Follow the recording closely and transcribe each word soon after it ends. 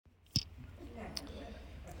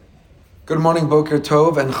Good morning, Boker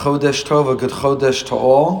Tov, and Chodesh Tov, a good Chodesh to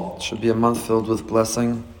all. It should be a month filled with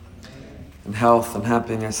blessing, and health, and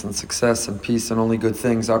happiness, and success, and peace, and only good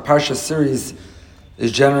things. Our Parsha series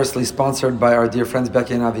is generously sponsored by our dear friends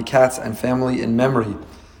Becky and Avi Katz and family in memory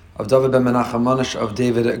of David ben Menachem Manish of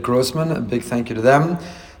David Grossman. A big thank you to them.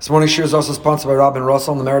 This morning's shir is also sponsored by Rabbi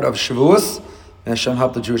Russell on the merit of Shavuos. May Hashem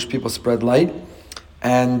help the Jewish people spread light.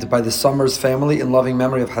 And by the Summers family in loving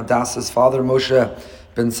memory of Hadassah's father, Moshe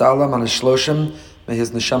Ben Salam on his Shloshim. May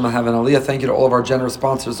his neshama have an aliyah. Thank you to all of our generous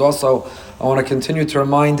sponsors. Also, I want to continue to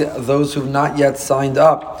remind those who've not yet signed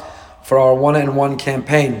up for our one-and-one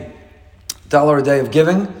campaign. $1 a day of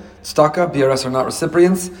giving, tzedakah, BRS are not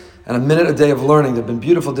recipients, and a minute a day of learning. There have been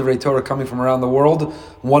beautiful Divrei Torah coming from around the world.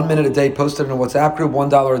 1 minute a day posted in a WhatsApp group,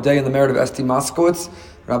 $1 a day in the merit of Esti Moskowitz,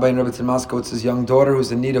 Rabbi Rebbetzin Moskowitz's young daughter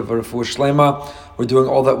who's in need of a refuah shlema. We're doing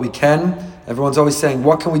all that we can. Everyone's always saying,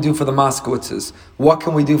 what can we do for the Moskowitzes? What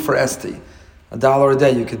can we do for Esti? $1 a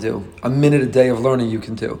day you could do. A minute a day of learning you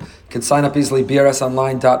can do. You can sign up easily,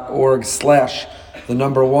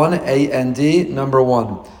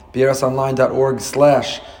 brsonline.org/AND1.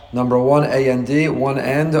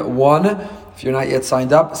 brsonline.org/AND1. If you're not yet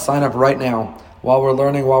signed up, sign up right now. While we're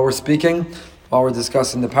learning, while we're speaking, while we're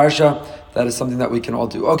discussing the Parsha, that is something that we can all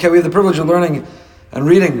do. Okay, we have the privilege of learning and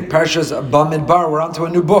reading Parshas Bamidbar. We're on to a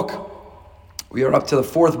new book. We are up to the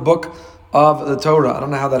 4th book of the Torah. I don't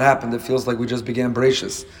know how that happened. It feels like we just began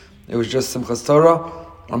Bereshis. It was just Simchas Torah.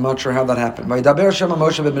 I'm not sure how that happened. Vayidaber Hashem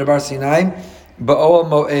Moshe b'Midbar Sinai ba'ol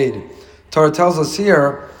moed. Torah tells us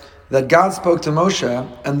here that God spoke to Moshe,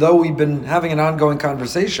 and though we've been having an ongoing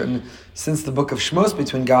conversation since the book of Shmos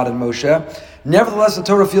between God and Moshe, nevertheless the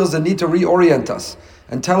Torah feels the need to reorient us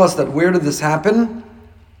and tell us that where did this happen?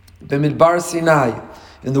 B'Midbar Sinai,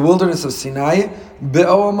 in the wilderness of Sinai,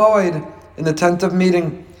 ba'ol moed, in the tent of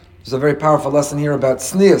meeting. There's a very powerful lesson here about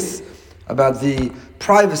tznius, about the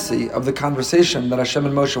privacy of the conversation that Hashem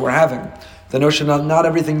and Moshe were having. The notion that not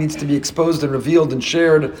everything needs to be exposed and revealed and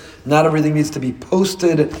shared. Not everything needs to be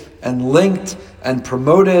posted and linked and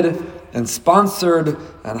promoted and sponsored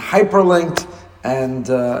and hyperlinked and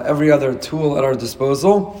every other tool at our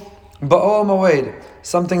disposal. Ba'ol moed.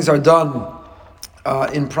 Some things are done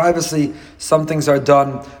in privacy. Some things are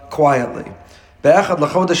done quietly. Be'echad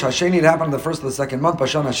l'chodesh hasheni, it happened in the first of the second month,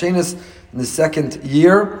 Bashan Hashenis, in the second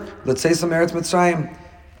year, let's say some Eretz Mitzrayim,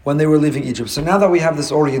 when they were leaving Egypt. So now that we have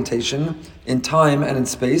this orientation in time and in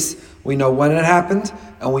space, we know when it happened,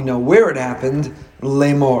 and we know where it happened,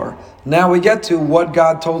 lemor. Now we get to what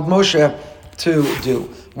God told Moshe to do.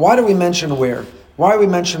 Why do we mention where? Why are we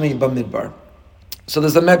mentioning Bamidbar? So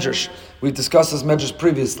there's a medrash. We've discussed this medrash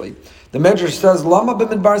previously. The medrash says, Lama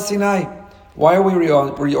b'Midbar Sinai. Why are we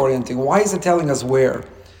reorienting? Why is it telling us where?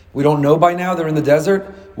 We don't know by now they're in the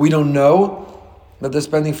desert. We don't know that they're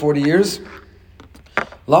spending 40 years.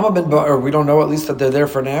 Lama ben Bar, we don't know at least that they're there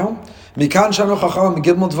for now.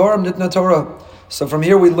 So from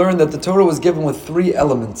here we learn that the Torah was given with 3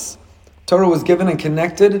 elements. Torah was given and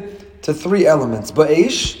connected to 3 elements.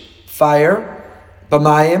 Ba'esh, fire.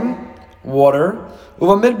 B'mayim, water.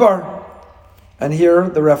 U'bamidbar. And here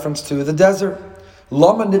the reference to the desert. So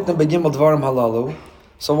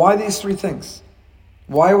why these 3 things?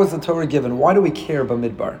 Why was the Torah given? Why do we care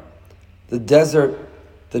Bamidbar? The desert,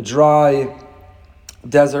 the dry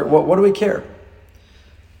desert, what do we care?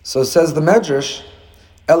 So says the Medrash,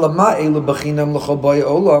 Elama elu b'chinam l'chol b'ay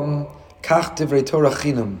olam, kach divrei Torah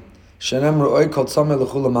chinam, shenem ru'oy kol tzameh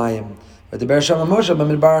l'chul amayim. V'diber Shem Moshe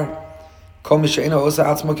Bamidbar, kol mi she'eno osa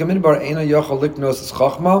atzmo k'midbar, eino yochol liknos es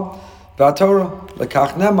chachma, v'atorah,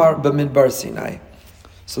 l'kach nemar Bamidbar Sinai.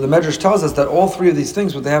 So the Medrash tells us that all 3 of these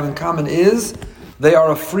things, what they have in common is they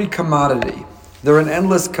are a free commodity. They're an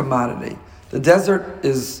endless commodity. The desert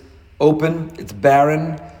is open, it's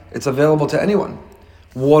barren, it's available to anyone.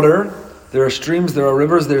 Water, there are streams, there are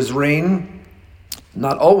rivers, there's rain.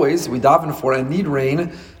 Not always, we daven for and need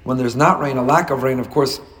rain. When there's not rain, a lack of rain, of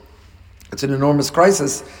course, it's an enormous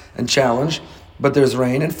crisis and challenge, but there's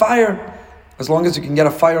rain and fire. As long as you can get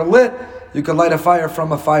a fire lit, you can light a fire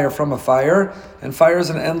from a fire from a fire, and fire is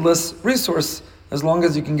an endless resource as long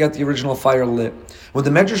as you can get the original fire lit. What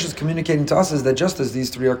the Medrash is communicating to us is that just as these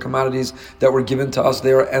 3 are commodities that were given to us,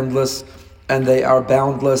 they are endless, and they are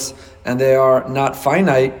boundless, and they are not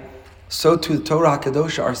finite, so too the Torah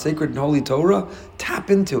HaKadosh, our sacred and holy Torah, tap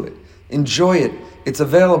into it, enjoy it, it's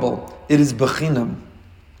available, it is b'chinam.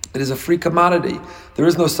 It is a free commodity. There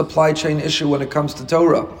is no supply chain issue when it comes to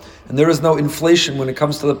Torah. And there is no inflation when it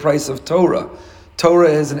comes to the price of Torah. Torah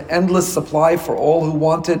is an endless supply for all who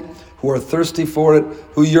want it, who are thirsty for it,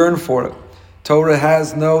 who yearn for it. Torah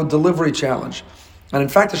has no delivery challenge. And in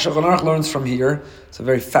fact, the Shulchan Aruch learns from here, it's a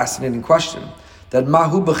very fascinating question, that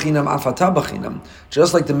mahu b'chinam afata b'chinam.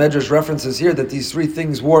 Just like the Medrash references here that these three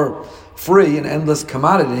things were free, an endless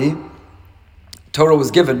commodity, Torah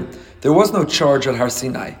was given. There was no charge at Har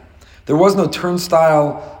Sinai. There was no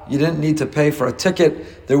turnstile. You didn't need to pay for a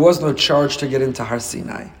ticket. There was no charge to get into Har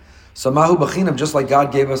Sinai. So mahu b'chinam, just like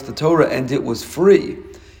God gave us the Torah and it was free,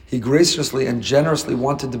 He graciously and generously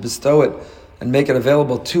wanted to bestow it and make it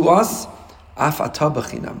available to us. Af ata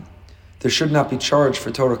b'chinam. There should not be charge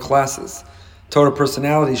for Torah classes. Torah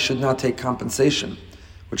personalities should not take compensation,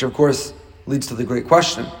 which of course leads to the great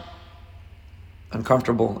question.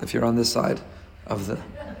 Uncomfortable if you're on this side of the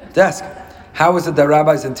desk. How is it that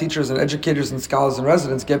rabbis and teachers and educators and scholars and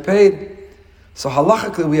residents get paid? So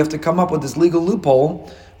halachically we have to come up with this legal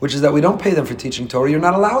loophole, which is that we don't pay them for teaching Torah. You're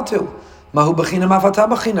not allowed to. Mahu b'chinam af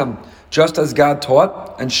ata b'chinam. Just as God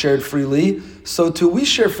taught and shared freely, so too we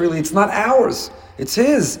share freely. It's not ours, it's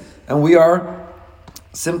His. And we are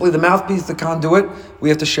simply the mouthpiece, the conduit. We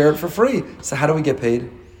have to share it for free. So how do we get paid?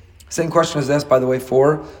 Same question is asked, by the way,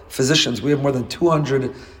 for physicians. We have more than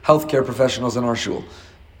 200 healthcare professionals in our shul.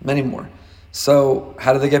 Many more. So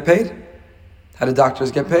how do they get paid? How do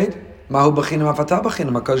doctors get paid? Mahu b'chinam af ata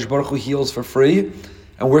b'chinam. HaKadosh Baruch Hu heals for free,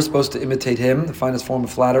 and we're supposed to imitate Him, the finest form of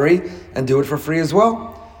flattery, and do it for free as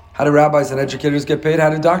well. How do rabbis and educators get paid? How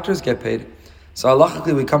do doctors get paid? So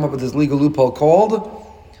halachically we come up with this legal loophole called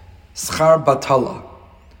schar batala.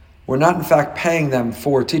 We're not in fact paying them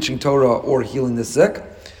for teaching Torah or healing the sick.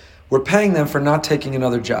 We're paying them for not taking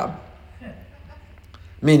another job.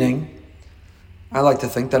 Meaning, I like to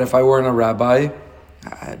think that if I weren't a rabbi,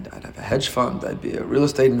 I'd have a hedge fund, I'd be a real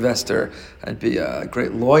estate investor, I'd be a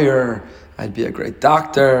great lawyer, I'd be a great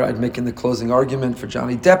doctor, I'd make in the closing argument for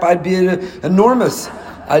Johnny Depp, I'd be enormous,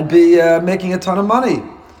 I'd be making a ton of money.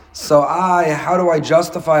 So how do I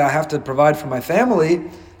justify I have to provide for my family,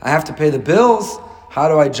 I have to pay the bills, how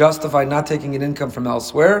do I justify not taking an income from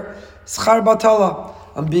elsewhere? Schar batala.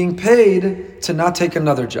 I'm being paid to not take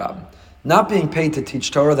another job. Not being paid to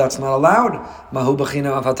teach Torah, that's not allowed. Mahu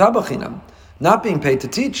b'chinam af ata b'chinam. Not being paid to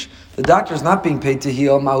teach. The doctor's not being paid to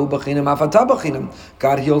heal. Mahu b'chinam af ata b'chinam.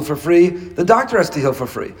 God healed for free. The doctor has to heal for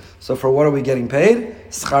free. So for what are we getting paid?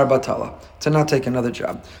 Schar batala. To not take another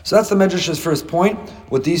job. So that's the Medrash's first point.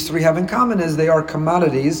 What these three have in common is they are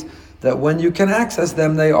commodities that when you can access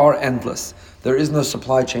them, they are endless. There is no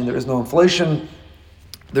supply chain. There is no inflation.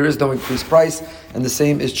 There is no increased price, and the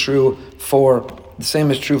same is true for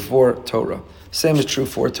Torah. Same is true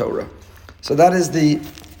for Torah. So that is the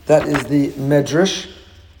Medrash.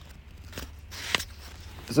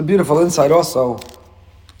 There's a beautiful insight also.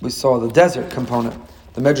 We saw the desert component.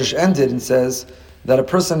 The Medrash ended and says that a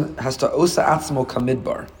person has to osa atzmo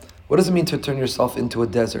kamidbar. What does it mean to turn yourself into a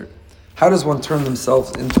desert? How does one turn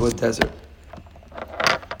themselves into a desert?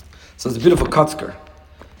 So it's a beautiful Kotzker.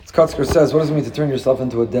 Kotzker says, what does it mean to turn yourself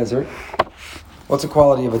into a desert? What's the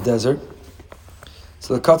quality of a desert?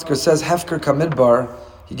 So the Kotzker says, Hefker kamidbar.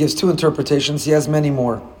 He gives two interpretations. He has many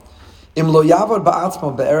more. Im lo yavod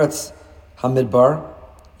ba'atzmo be'eretz hamidbar,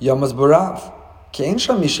 yomaz burav. Ke'en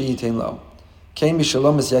sham misha yitain lo. Ke'en misha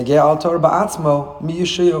lo misyageh al tor ba'atzmo mi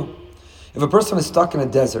yushiyu. If a person is stuck in a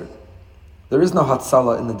desert, there is no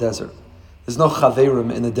Hatzalah in the desert. There's no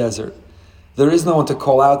Chaverim in the desert. There is no one to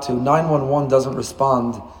call out to. 911 doesn't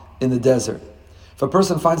respond in the desert. If a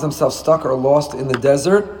person finds himself stuck or lost in the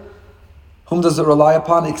desert, whom does it rely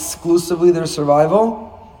upon? Exclusively their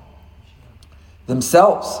survival?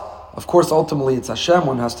 Themselves. Of course, ultimately it's Hashem.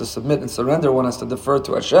 One has to submit and surrender. One has to defer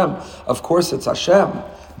to Hashem. Of course it's Hashem.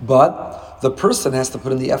 But the person has to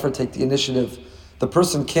put in the effort, take the initiative. The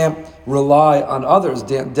person can't rely on others,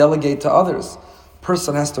 delegate to others.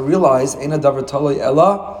 Person has to realize, Eina davar taloi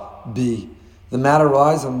ela bi. The matter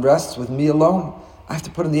lies and rests with me alone. I have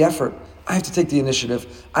to put in the effort. I have to take the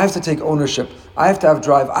initiative. I have to take ownership. I have to have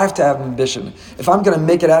drive. I have to have ambition. If I'm going to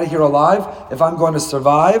make it out of here alive, if I'm going to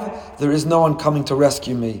survive, there is no one coming to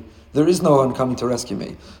rescue me. There is no one coming to rescue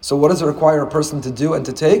me. So what does it require a person to do and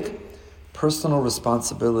to take? Personal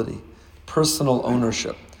responsibility. Personal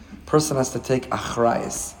ownership. Person has to take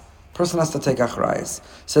achrayis. Person has to take achrayis.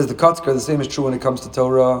 Says the Kotzker, the same is true when it comes to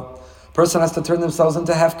Torah. Person has to turn themselves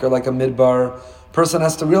into hefker, like a midbar. Person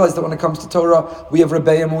has to realize that when it comes to Torah, we have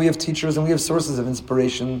rebbeim, and we have teachers, and we have sources of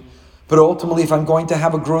inspiration. But ultimately, if I'm going to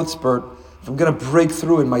have a growth spurt, if I'm going to break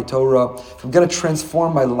through in my Torah, if I'm going to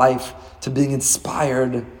transform my life to being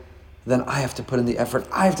inspired, then I have to put in the effort.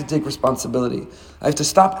 I have to take responsibility. I have to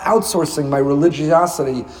stop outsourcing my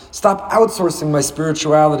religiosity, stop outsourcing my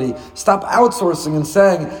spirituality, stop outsourcing and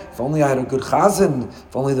saying, if only I had a good chazan,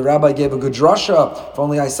 if only the rabbi gave a good drasha, if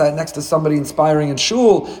only I sat next to somebody inspiring in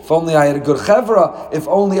shul, if only I had a good chevra, if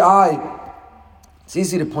only I... It's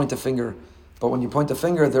easy to point a finger, but when you point a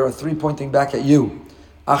finger, there are three pointing back at you.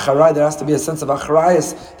 Acharai, there has to be a sense of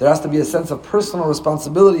acharayas, there has to be a sense of personal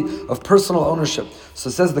responsibility, of personal ownership. So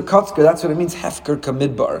it says the Kotzker, that's what it means, hefker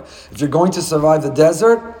kamidbar. If you're going to survive the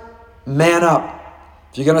desert, man up.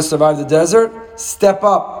 If you're going to survive the desert, step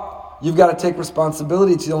up. You've got to take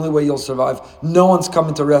responsibility. It's the only way you'll survive. No one's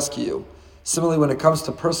coming to rescue you. Similarly, when it comes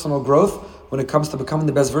to personal growth, when it comes to becoming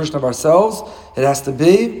the best version of ourselves, it has to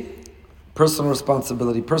be personal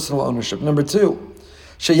responsibility, personal ownership. Number two,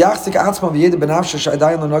 what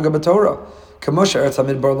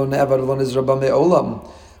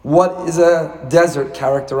is a desert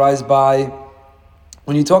characterized by?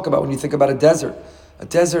 When you think about a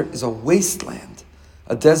desert is a wasteland.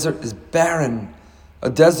 A desert is barren. A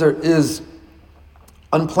desert is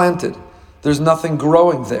unplanted. There's nothing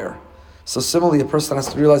growing there. So similarly, a person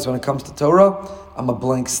has to realize when it comes to Torah, I'm a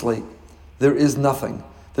blank slate. There is nothing.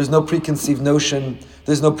 There's no preconceived notion.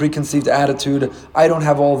 There's no preconceived attitude. I don't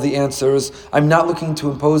have all the answers. I'm not looking to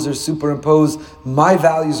impose or superimpose my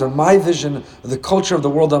values or my vision or the culture of the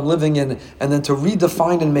world I'm living in, and then to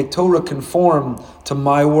redefine and make Torah conform to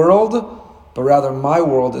my world, but rather my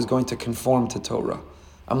world is going to conform to Torah.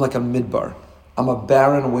 I'm like a midbar. I'm a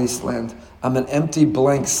barren wasteland. I'm an empty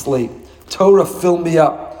blank slate. Torah, fill me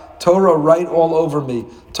up. Torah, write all over me.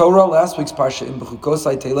 Torah, last week's parsha, in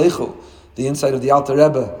Bechukosai Telechu, the insight of the Alter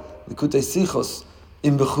Rebbe, Likutei Sichos,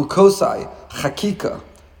 in Bechukosai, Chakika,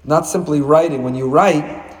 not simply writing. When you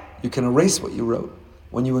write, you can erase what you wrote.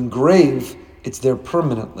 When you engrave, it's there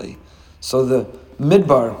permanently. So the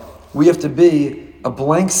midbar, we have to be a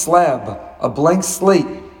blank slab, a blank slate,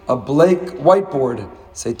 a blank whiteboard.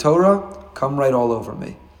 Say, Torah, come write all over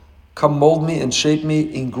me. Come mold me and shape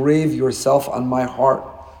me, engrave yourself on my heart.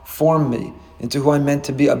 Form me into who I'm meant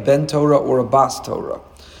to be, a Ben Torah or a Bas Torah.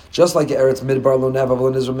 Just like Eretz Midbar Lo Nevav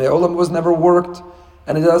Lo Nizra Me'olam was never worked,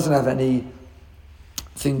 and it doesn't have any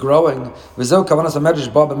thing growing. V'zeu kavanas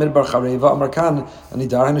hamedrash ba b'midbar chareva amar kan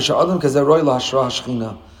anidar ha'nisha adam kazeh roi lahashra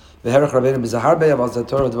hashchina v'herech rabbeinu b'zahar be'av al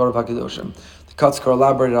zator v'dvar v'kadoshim. The Kotzker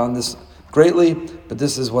elaborated on this greatly, but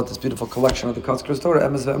this is what this beautiful collection of the Kotzker's Torah,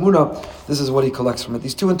 Emes ve'emunah, this is what he collects from it.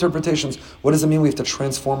 These two interpretations, what does it mean we have to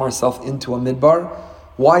transform ourselves into a midbar?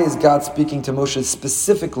 Why is God speaking to Moshe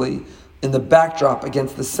specifically in the backdrop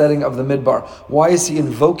against the setting of the midbar? Why is he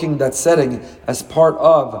invoking that setting as part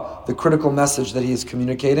of the critical message that he is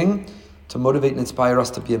communicating? To motivate and inspire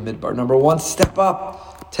us to be a midbar. Number one, step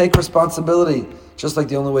up, take responsibility, just like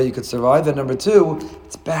the only way you could survive. And number two,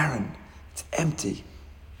 it's barren, it's empty.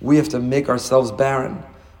 We have to make ourselves barren.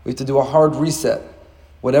 We have to do a hard reset.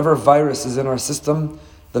 Whatever virus is in our system,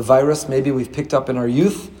 the virus maybe we've picked up in our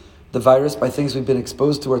youth, the virus by things we've been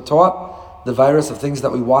exposed to or taught, the virus of things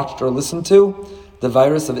that we watched or listened to, the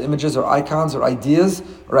virus of images or icons or ideas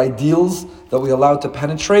or ideals that we allowed to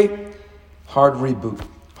penetrate. Hard reboot,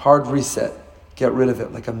 hard reset. Get rid of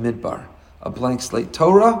it like a midbar, a blank slate.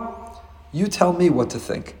 Torah, you tell me what to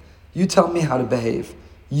think. You tell me how to behave.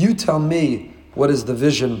 You tell me what is the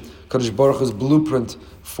vision, Kadosh Baruch Hu's blueprint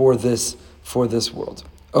for this world.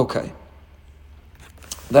 Okay.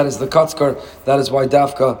 That is the Kotzker. That is why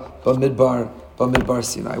Dafka Bamidbar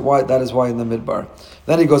Sinai. Why? That is why in the Midbar.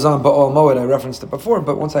 Then he goes on, Ba'ol Moed, I referenced it before,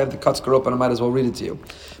 but once I have the Kotzker open, I might as well read it to you.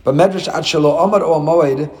 But Medrash Ad Shelo Amad Ol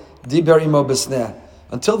Moed Diber Imo B'Sneh.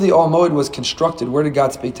 Until the Ol Moed was constructed, where did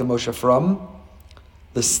God speak to Moshe from?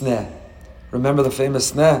 The Sneh. Remember the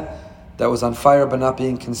famous Sneh that was on fire but not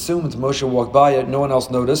being consumed? Moshe walked by it, no one else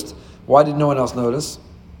noticed. Why did no one else notice?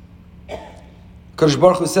 Kadosh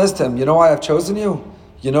Baruch Hu says to him, you know why I've chosen you?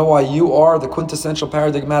 You know why you are the quintessential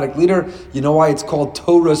paradigmatic leader? You know why it's called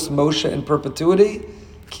Torah's Moshe in perpetuity?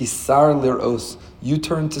 Kisar Lir'os. You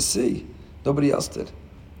turned to see. Nobody else did.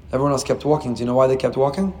 Everyone else kept walking. Do you know why they kept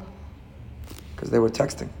walking? Because they were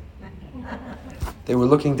texting. They were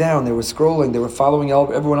looking down. They were scrolling. They were following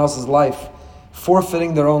everyone else's life.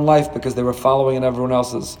 Forfeiting their own life because they were following in everyone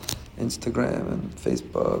else's Instagram and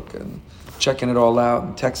Facebook and checking it all out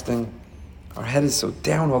and texting. Our head is so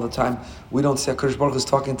down all the time. We don't see HaKadosh Baruch Hu is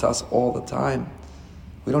talking to us all the time.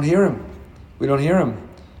 We don't hear him. We don't hear him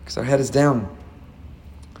because our head is down.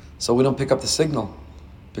 So we don't pick up the signal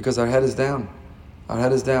because our head is down. Our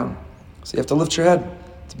head is down. So you have to lift your head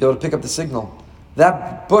to be able to pick up the signal.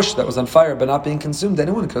 That bush that was on fire but not being consumed,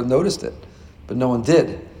 anyone could have noticed it, but no one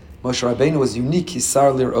did. Moshe Rabbeinu was unique,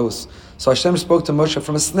 Hisar Lir'os. So Hashem spoke to Moshe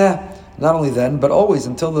from a sneh, not only then, but always,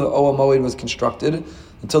 until the Ohel Moed was constructed,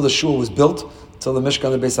 until the shul was built, until the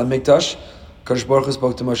Mishkan, the Beis HaMikdash, Kadosh Baruch Hu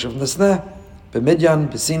spoke to Moshe from the sneh. B'Midyan,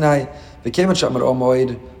 B'Sinai, became a Shamar Ohel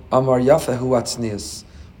Moed, Amar Yafehu Atznius.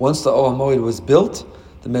 Once the Ohel Moed was built,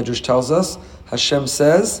 the Medrash tells us, Hashem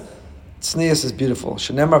says, Tznius is beautiful.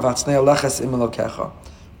 Shenemar v'Hatznei leches im Elokecha.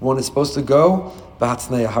 One is supposed to go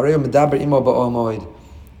b'Hatznei. Harei medaber imo ba'Ohel Moed.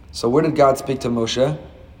 So where did God speak to Moshe?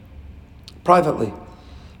 Privately.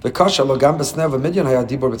 V'kasha lo gam b'Snei v'Midyan haya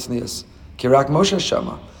dibur b'Tznius. Kirak Moshe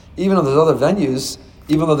shama. Even on those other venues,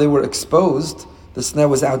 even though they were exposed, the Sneh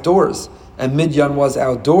was outdoors, and Midyan was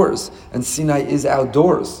outdoors, and Sinai is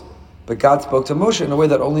outdoors. But God spoke to Moshe in a way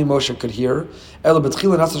that only Moshe could hear. Tznius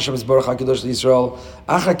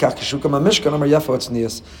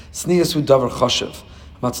hu davar choshev.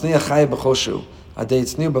 Matzniya chaya b'choshu. Adei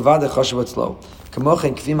tzniu b'vadei choshev etzlo.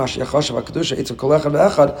 Kamochen kvi mashiyach choshev hakadosh etzu kol echad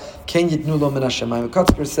ve'echad ken yitnu lo min hashemayim.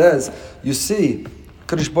 Kotzker says, you see,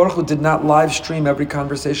 Kadosh Baruch Hu did not live stream every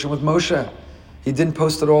conversation with Moshe. He didn't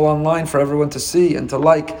post it all online for everyone to see and to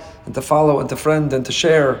like and to follow and to friend and to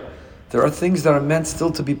share. There are things that are meant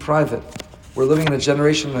still to be private. We're living in a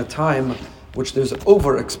generation and a time which there's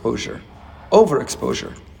overexposure.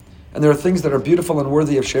 And there are things that are beautiful and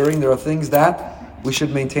worthy of sharing. There are things that we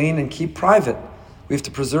should maintain and keep private. We have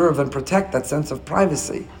to preserve and protect that sense of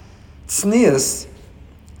privacy. Tznius,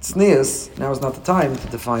 now is not the time to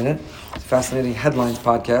define it. It's a fascinating headlines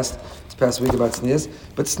podcast this past week about tznius.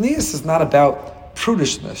 But tznius is not about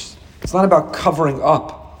prudishness. It's not about covering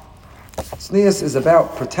up. Tznius is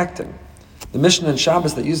about protecting. The Mishnah in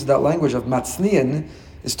Shabbos that uses that language of matzniyan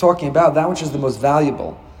is talking about that which is the most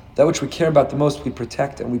valuable, that which we care about the most, we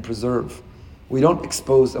protect and we preserve. We don't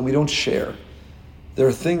expose and we don't share. There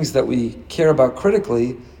are things that we care about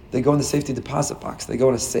critically, they go in the safety deposit box, they go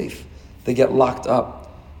in a safe, they get locked up.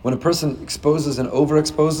 When a person exposes and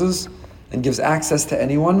overexposes and gives access to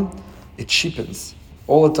anyone, it cheapens.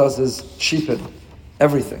 All it does is cheapen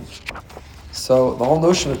everything. So the whole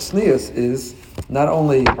notion of tznius is not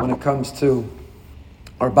only when it comes to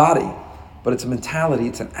our body, but it's a mentality,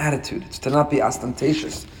 it's an attitude. It's to not be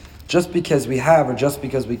ostentatious. Just because we have or just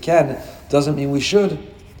because we can doesn't mean we should.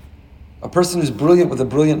 A person who's brilliant with a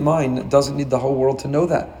brilliant mind doesn't need the whole world to know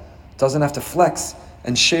that. Doesn't have to flex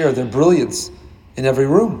and share their brilliance in every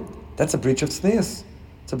room. That's a breach of tznius.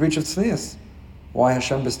 It's a breach of tznius. Why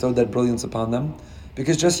Hashem bestowed that brilliance upon them?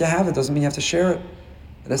 Because just you have it doesn't mean you have to share it.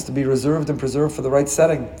 It has to be reserved and preserved for the right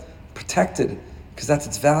setting, protected, because that's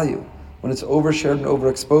its value. When it's overshared and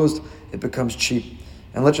overexposed, it becomes cheap.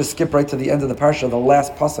 And let's just skip right to the end of the parsha, the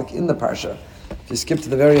last pasuk in the parsha. If you skip to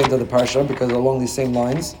the very end of the parsha, because along these same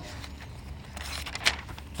lines,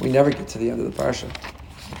 we never get to the end of the parsha.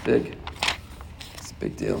 It's a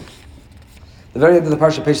big deal. The very end of the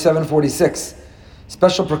parsha, page 746.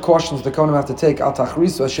 Special precautions the Kohanim have to take. Al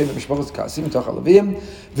tachrisu Hashem mishpachos ka'asim toch halavim.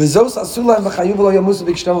 V'zos asula v'chayuv lo yamusu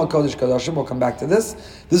v'ikshtem l'kodesh kadashim. We'll come back to this.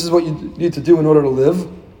 This is what you need to do in order to live.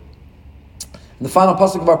 And the final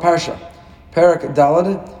pasuk of our parsha, Perek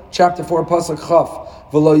Dalad, chapter 4, pasuk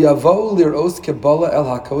Chaf. V'lo yavo lir'os kebala el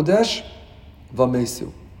hakodesh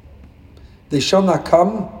v'mesu. They shall not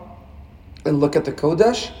come and look at the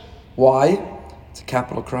Kodesh. Why? It's a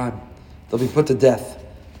capital crime. They'll be put to death.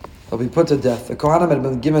 The Kohanim had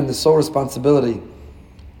been given the sole responsibility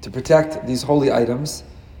to protect these holy items,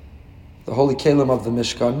 the holy kelim of the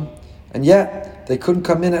Mishkan, and yet they couldn't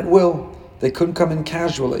come in at will. They couldn't come in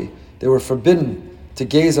casually. They were forbidden to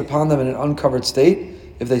gaze upon them in an uncovered state.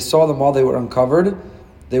 If they saw them while they were uncovered,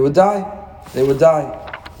 they would die.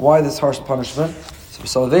 Why this harsh punishment? So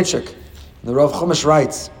Soloveitchik, the Rav Chumash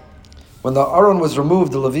writes, when the Aron was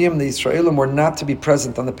removed, the Leviim and the Israelim were not to be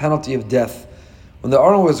present on the penalty of death. When the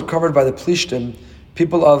Aron was recovered by the Plishtim,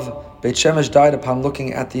 people of Beit Shemesh died upon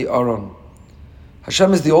looking at the Aron.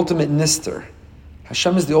 Hashem is the ultimate nister.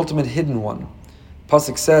 Hashem is the ultimate hidden one.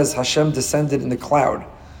 Pasuk says Hashem descended in the cloud.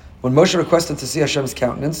 When Moshe requested to see Hashem's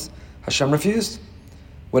countenance, Hashem refused.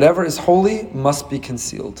 Whatever is holy must be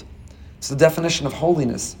concealed. It's the definition of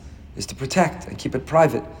holiness, is to protect and keep it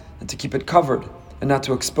private and to keep it covered and not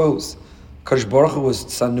to expose. Kadosh Baruch Hu was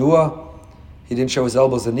tsanua. He didn't show his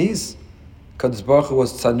elbows and knees. Kadosh Baruch Hu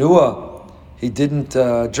was tsanua. He didn't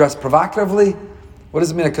dress provocatively. What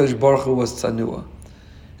does it mean that Kadosh Baruch Hu was tsanua?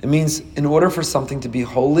 It means in order for something to be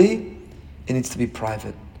holy, it needs to be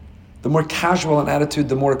private. The more casual an attitude,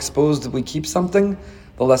 the more exposed we keep something,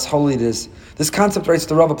 the less holy it is. This concept, writes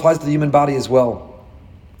the Rav, applies to the human body as well.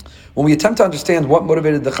 When we attempt to understand what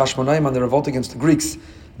motivated the Chashmonaim on the revolt against the Greeks,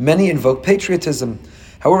 many invoke patriotism.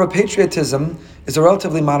 However, patriotism is a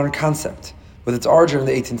relatively modern concept. with its origin in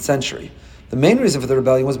the 18th century. The main reason for the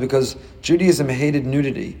rebellion was because Judaism hated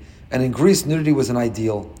nudity, and in Greece, nudity was an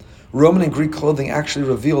ideal. Roman and Greek clothing actually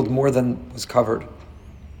revealed more than was covered.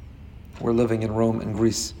 We're living in Rome and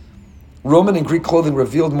Greece. Roman and Greek clothing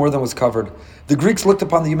revealed more than was covered. The Greeks looked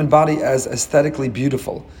upon the human body as aesthetically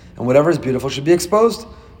beautiful, and whatever is beautiful should be exposed.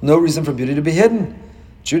 No reason for beauty to be hidden.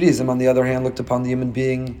 Judaism, on the other hand, looked upon the human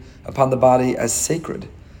being, upon the body, as sacred.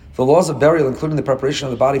 The laws of burial, including the preparation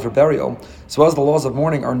of the body for burial, as well as the laws of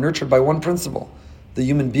mourning, are nurtured by one principle. The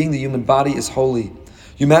human being, the human body, is holy.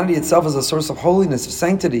 Humanity itself is a source of holiness, of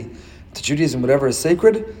sanctity. To Judaism, whatever is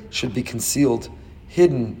sacred should be concealed,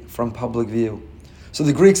 hidden from public view. So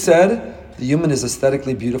the Greeks said, the human is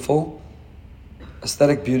aesthetically beautiful.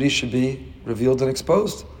 Aesthetic beauty should be revealed and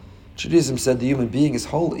exposed. Judaism said the human being is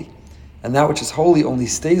holy, and that which is holy only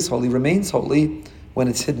stays holy, remains holy, when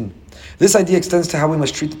it's hidden. This idea extends to how we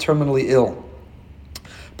must treat the terminally ill.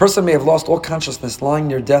 A person may have lost all consciousness, lying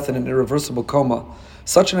near death in an irreversible coma.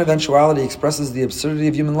 Such an eventuality expresses the absurdity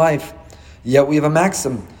of human life. Yet we have a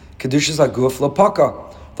maxim, Kedushas Haguf Lo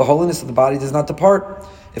Paka. The holiness of the body does not depart.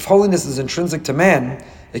 If holiness is intrinsic to man,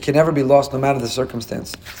 it can never be lost no matter the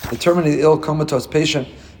circumstance. The terminally ill, comatose patient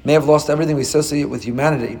may have lost everything we associate with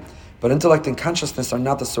humanity, but intellect and consciousness are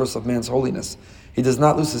not the source of man's holiness. He does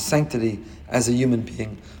not lose his sanctity as a human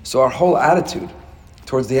being. So our whole attitude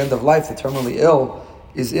towards the end of life, the terminally ill,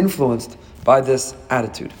 is influenced by this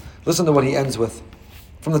attitude. Listen to what he ends with.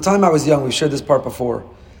 From the time I was young, we've shared this part before,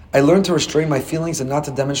 I learned to restrain my feelings and not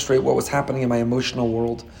to demonstrate what was happening in my emotional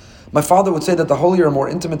world. My father would say that the holier and more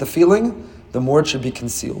intimate the feeling, the more it should be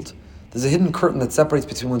concealed. There's a hidden curtain that separates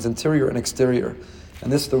between one's interior and exterior.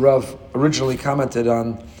 And this the Rav originally commented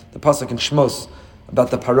on the pasuk in Shmos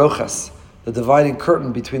about the parochas, the dividing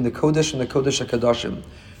curtain between the Kodesh and the Kodesh HaKadoshim.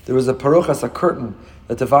 There was a parochas, a curtain,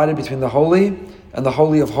 that divided between the holy and the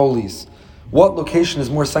holy of holies. What location is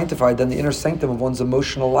more sanctified than the inner sanctum of one's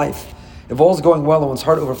emotional life? If all is going well and one's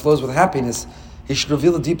heart overflows with happiness, he should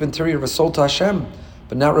reveal the deep interior of his soul to Hashem,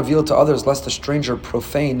 but not reveal it to others, lest a stranger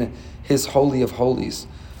profane his holy of holies.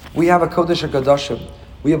 We have a Kodesh HaKadoshim.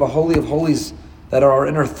 We have a holy of holies that are our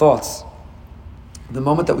inner thoughts. The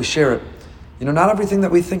moment that we share it, not everything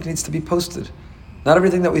that we think needs to be posted. Not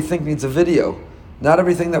everything that we think needs a video. Not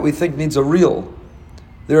everything that we think needs a reel.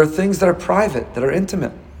 There are things that are private, that are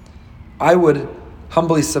intimate. I would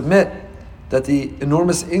humbly submit that the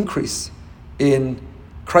enormous increase in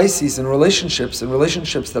crises and relationships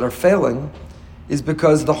that are failing is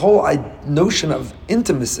because the whole notion of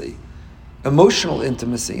intimacy, emotional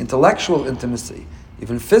intimacy, intellectual intimacy,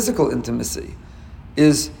 even physical intimacy,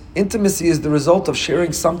 intimacy is the result of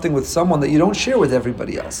sharing something with someone that you don't share with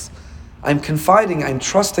everybody else. I'm confiding, I'm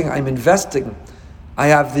trusting, I'm investing. I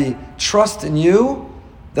have the trust in you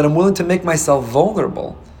that I'm willing to make myself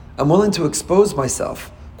vulnerable. I'm willing to expose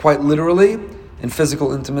myself, quite literally, in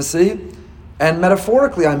physical intimacy, and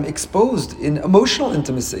metaphorically, I'm exposed in emotional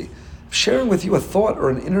intimacy. I'm sharing with you a thought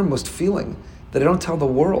or an innermost feeling that I don't tell the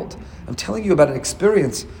world. I'm telling you about an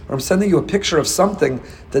experience, or I'm sending you a picture of something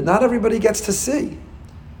that not everybody gets to see.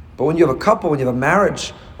 But when you have a couple, when you have a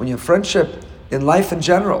marriage, when you have friendship, in life in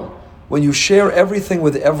general, when you share everything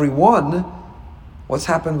with everyone, what's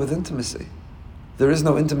happened with intimacy? There is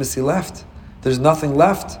no intimacy left. There's nothing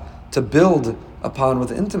left to build upon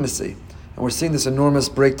with intimacy. And we're seeing this enormous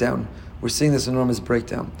breakdown. So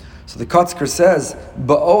the Kotzker says,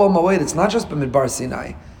 Ba'ol Moed, it's not just Bamidbar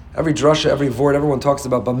Sinai. Every drasha, every vort, everyone talks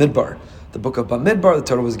about Bamidbar. The book of Bamidbar, the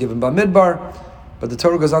Torah was given Bamidbar, but the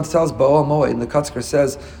Torah goes on to tell us Ba'ol Moed, and the Kotzker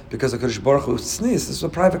says, because of Kadosh Baruch Hu sneeze, this is a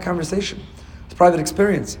private conversation. It's a private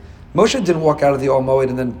experience. Moshe didn't walk out of the Ol Moed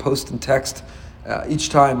and then post and text each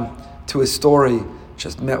time to his story.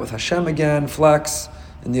 Just met with Hashem again, flex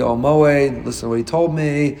in the Ol Moed, listen to what he told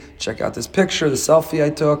me, check out this picture, the selfie I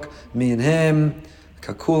took, me and him,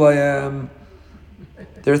 kakul I am.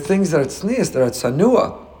 There are things that are tznius, that are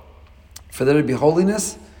tsanua. For there to be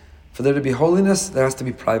holiness, there has to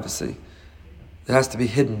be privacy. There has to be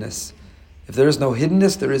hiddenness. If there is no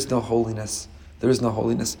hiddenness, there is no holiness.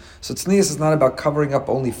 So tznius is not about covering up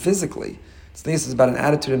only physically. Tznius is about an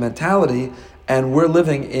attitude and mentality, and we're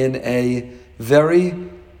living in a very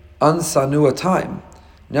unsanua time.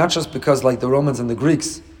 Not just because, like the Romans and the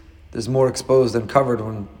Greeks, there's more exposed and covered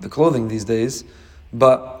on the clothing these days,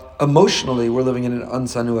 but emotionally we're living in an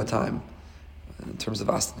unsanua time. In terms of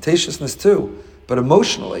ostentatiousness too, but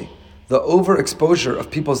emotionally, the overexposure of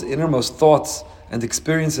people's innermost thoughts and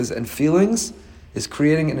experiences and feelings is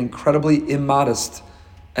creating an incredibly immodest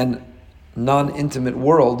and non-intimate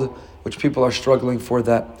world, which people are struggling for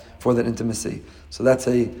that intimacy. So that's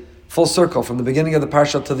a full circle from the beginning of the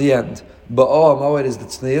parsha to the end. Ba'o Moed is the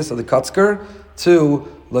tznius, or the Kotzker, to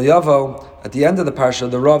Lo Yavo, at the end of the parsha,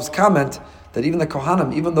 the Rav's comment that even the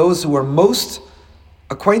Kohanim, even those who were most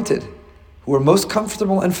acquainted, who were most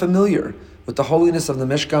comfortable and familiar with the holiness of the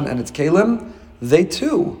Mishkan and its Kalim, they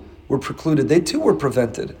too were precluded, they too were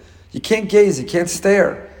prevented. You can't gaze, you can't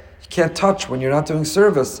stare, you can't touch when you're not doing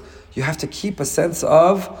service. You have to keep a sense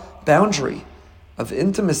of boundary, of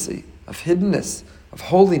intimacy, of hiddenness, of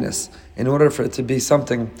holiness, in order for it to be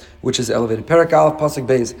something which is elevated. Perek Aleph, Pasuk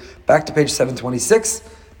Beis, back to page 726,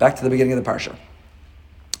 back to the beginning of the Parsha.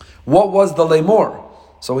 What was the Lemor?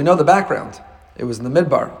 So we know the background. It was in the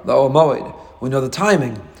Midbar, the Moed. We know the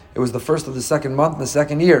timing. It was the first of the second month in the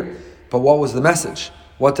second year. But what was the message?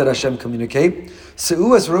 What did Hashem communicate?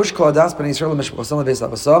 Se'u es rosh kol adas ben Yisrael l'mishpachosam lebeis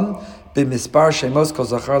avosam b'mispar shemos kol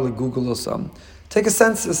zachar l'gugulosam. Take a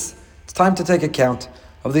census. It's time to take account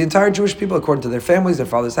of the entire Jewish people according to their families, their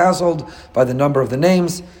father's household, by the number of the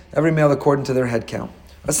names, every male according to their head count.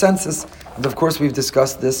 A census. And of course we've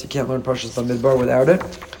discussed this. You can't learn Parshas Bamidbar without it.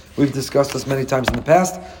 We've discussed this many times in the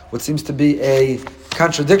past. What seems to be a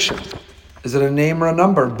contradiction. Is it a name or a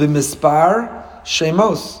number? B'mispar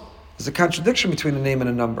shemos. There's a contradiction between a name and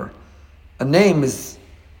a number. A name is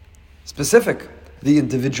specific. The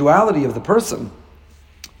individuality of the person,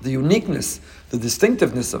 the uniqueness, the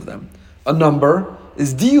distinctiveness of them. A number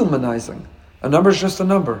is dehumanizing. A number is just a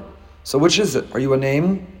number. So which is it? Are you a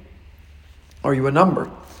name? Or are you a number?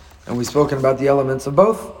 And we've spoken about the elements of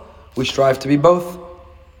both. We strive to be both.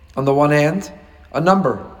 On the one hand, a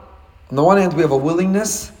number. On the one hand, we have a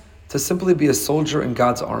willingness to simply be a soldier in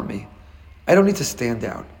God's army. I don't need to stand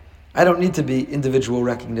out. I don't need to be individual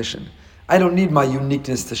recognition. I don't need my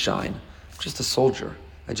uniqueness to shine. I'm just a soldier.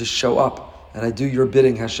 I just show up and I do your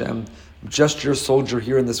bidding, Hashem. I'm just your soldier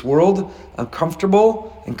here in this world. I'm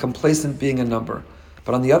comfortable and complacent being a number.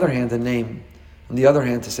 But on the other hand, a name. On the other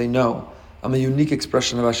hand, to say, no, I'm a unique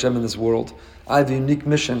expression of Hashem in this world. I have a unique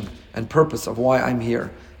mission and purpose of why I'm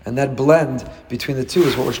here. And that blend between the two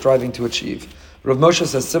is what we're striving to achieve. Rav Moshe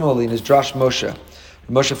says similarly in his Drash Moshe.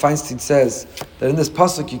 Moshe Feinstein says that in this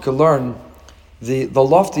pasuk you can learn the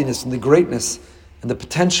loftiness and the greatness and the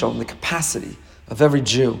potential and the capacity of every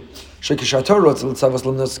Jew. When the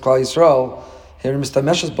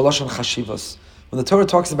Torah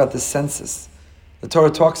talks about the census, the Torah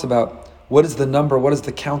talks about what is the number, what is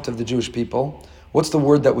the count of the Jewish people. What's the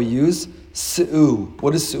word that we use? Se'u.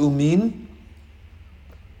 What does se'u mean?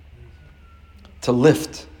 To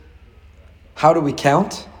lift. How do we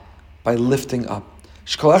count? By lifting up.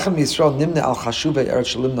 So what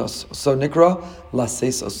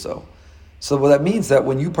that means that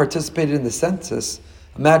when you participated in the census,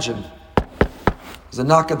 imagine there's a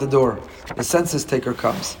knock at the door. The census taker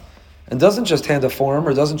comes and doesn't just hand a form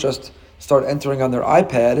or doesn't just start entering on their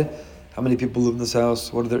iPad. How many people live in this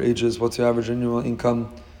house? What are their ages? What's your average annual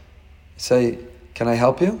income? You say, can I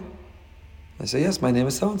help you? I say, yes, my name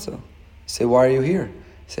is so-and-so. You say, why are you here?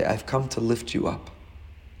 You say, I've come to lift you up.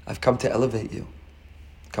 I've come to elevate you.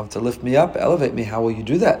 Come to lift me up, elevate me. How will you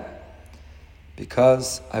do that?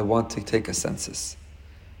 Because I want to take a census.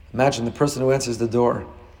 Imagine the person who answers the door.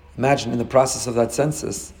 Imagine in the process of that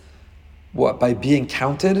census, by being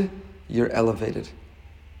counted, you're elevated.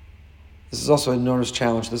 This is also an enormous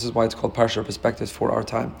challenge. This is why it's called Parsha Perspectives for our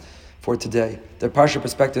time, for today. They're Parsha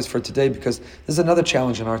Perspectives for today because this is another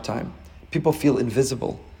challenge in our time. People feel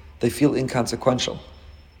invisible. They feel inconsequential.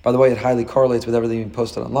 By the way, it highly correlates with everything being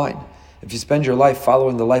posted online. If you spend your life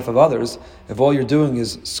following the life of others, if all you're doing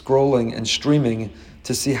is scrolling and streaming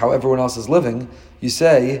to see how everyone else is living, you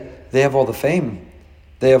say, they have all the fame.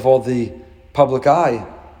 They have all the public eye.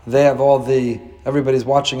 They have all everybody's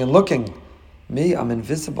watching and looking. Me, I'm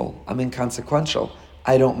invisible. I'm inconsequential.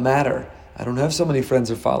 I don't matter. I don't have so many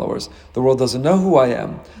friends or followers. The world doesn't know who I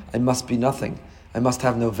am. I must be nothing. I must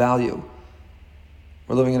have no value.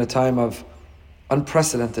 We're living in a time of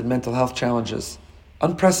unprecedented mental health challenges.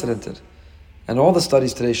 Unprecedented. And all the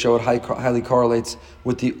studies today show it highly correlates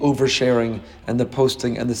with the oversharing and the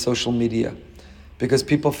posting and the social media. Because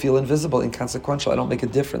people feel invisible, inconsequential. I don't make a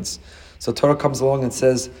difference. So Torah comes along and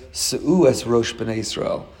says, Se'u es rosh b'nei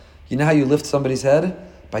Yisrael. You know how you lift somebody's head?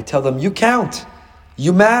 By tell them, you count.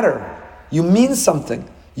 You matter. You mean something.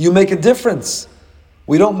 You make a difference.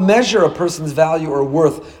 We don't measure a person's value or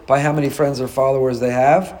worth by how many friends or followers they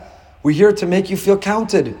have. We're here to make you feel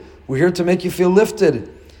counted. We're here to make you feel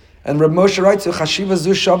lifted. And Reb Moshe writes, Chashiva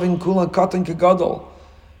zu shavin kulan katan kegadol.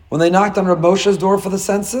 When they knocked on Reb Moshe's door for the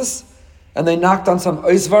census, and they knocked on some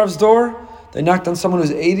Oisvarv's door, they knocked on someone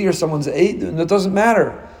who's 80 or someone's 8, and it doesn't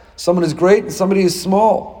matter. Someone is great and somebody is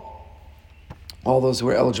small. all those who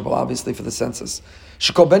are eligible, obviously, for the census.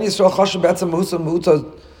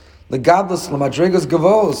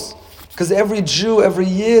 Because every Jew, every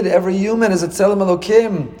Yid, every human is a Tzelem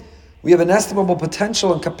Elokim. We have inestimable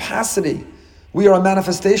potential and capacity. We are a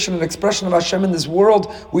manifestation and expression of Hashem in this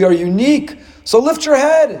world. We are unique. So lift your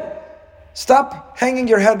head. Stop hanging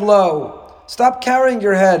your head low. Stop carrying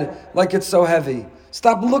your head like it's so heavy.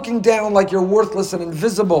 Stop looking down like you're worthless and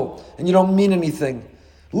invisible and you don't mean anything.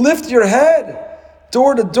 Lift your head.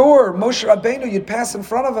 Door to door, Moshe Rabbeinu, you'd pass in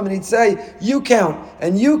front of him and he'd say, you count,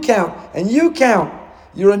 and you count, and you count.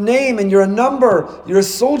 You're a name and you're a number. You're a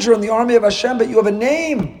soldier in the army of Hashem, but you have a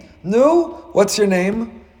name. Nu, what's your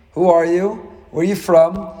name? Who are you? Where are you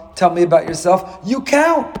from? Tell me about yourself. You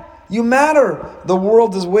count. You matter. The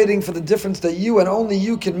world is waiting for the difference that you and only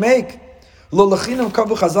you can make. Said Rav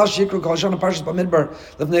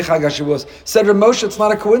Moshe, it's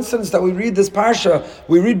not a coincidence that we read this parsha.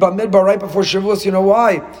 We read Bamidbar right before Shavuos. You know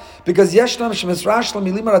why? Because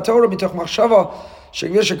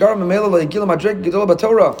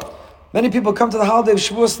many people come to the holiday of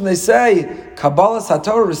Shavuos and they say, Kabbalah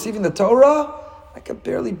HaTorah, receiving the Torah. I could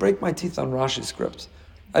barely break my teeth on Rashi scripts.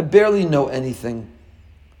 I barely know anything.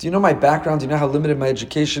 Do you know my background? Do you know how limited my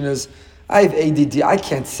education is? I have ADD. I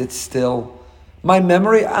can't sit still. My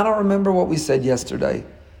memory, I don't remember what we said yesterday.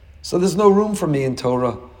 So there's no room for me in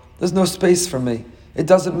Torah. There's no space for me. It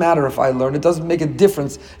doesn't matter if I learn. It doesn't make a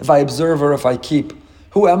difference if I observe or if I keep.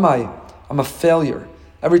 Who am I? I'm a failure.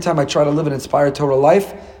 Every time I try to live an inspired Torah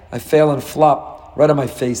life, I fail and flop right on my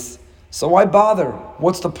face. So why bother?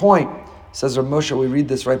 What's the point? Says Rav Moshe, we read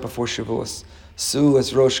this right before Shavuos. Su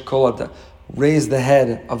es Rosh Kol, raise the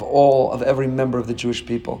head of every member of the Jewish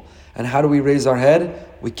people. And how do we raise our head?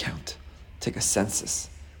 We count. Take a census.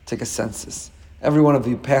 Take a census. Every one of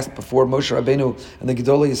you passed before Moshe Rabbeinu and the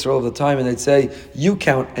Gedolei Yisrael of the time, and they'd say, you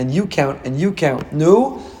count, and you count, and you count.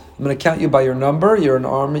 No, I'm going to count you by your number. You're an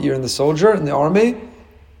army. You're in the soldier, in the army.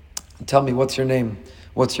 Tell me, what's your name?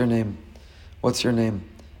 What's your name? What's your name?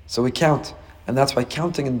 So we count. And that's why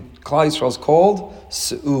counting in Klal Yisrael is called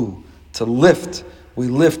Su'u, to lift. We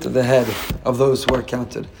lift the head of those who are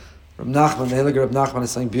counted. Reb Nachman, the Heilige Reb Nachman, has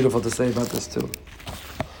something beautiful to say about this too.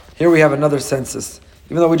 Here we have another census,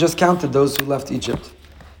 even though we just counted those who left Egypt.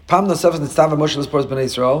 Even though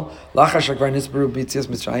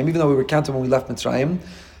we were counted when we left Mitzrayim,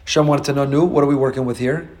 Hashem wanted to know, what are we working with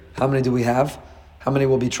here? How many do we have? How many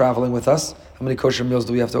will be traveling with us? How many kosher meals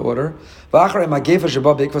do we have to order? And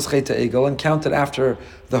counted after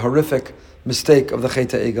the horrific mistake of the Chet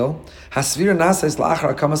Egel.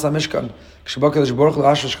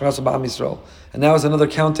 And now is another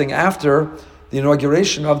counting after the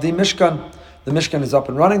inauguration of the Mishkan. The Mishkan is up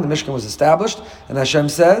and running, the Mishkan was established, and Hashem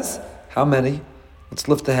says, how many? Let's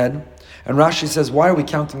lift the head. And Rashi says, why are we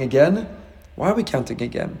counting again? Why are we counting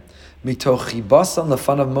again? Because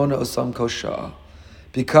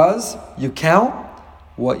you count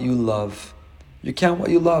what you love. You count what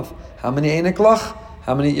you love. How many Einiklach?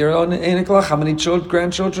 How many Einiklach? How many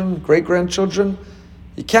grandchildren, great-grandchildren?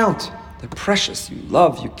 You count. They're precious. You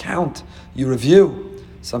love, you count, you review.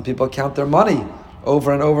 Some people count their money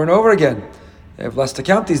over and over and over again. They have less to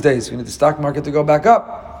count these days. We need the stock market to go back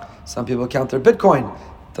up. Some people count their Bitcoin.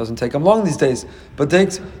 It doesn't take them long these days. But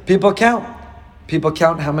people count. People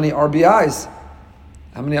count how many RBIs.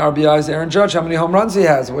 How many RBIs Aaron Judge, how many home runs he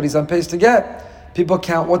has, what he's on pace to get. People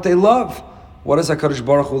count what they love. What does HaKadosh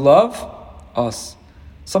Baruch Hu love? Us.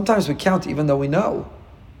 Sometimes we count even though we know.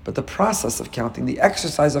 But the process of counting, the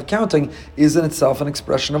exercise of counting, is in itself an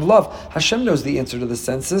expression of love. Hashem knows the answer to the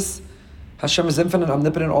census. Hashem is infinite,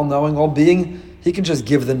 omnipotent, all-knowing, all-being. He can just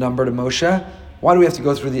give the number to Moshe. Why do we have to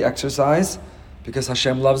go through the exercise? Because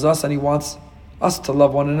Hashem loves us and He wants us to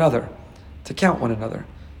love one another, to count one another,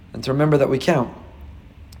 and to remember that we count.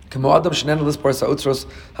 We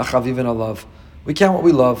count what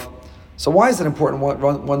we love. So why is it important?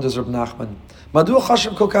 Wonders Reb Nachman. A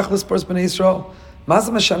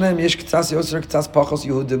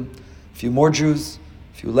few more Jews,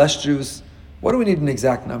 a few less Jews. What do we need an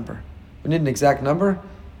exact number? We need an exact number?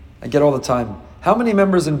 I get all the time. How many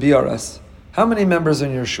members in BRS? How many members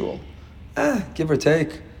in your shul? Give or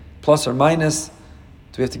take, plus or minus.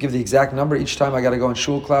 Do we have to give the exact number? Each time I got to go on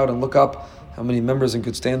Shul Cloud and look up how many members in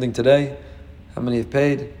good standing today, how many have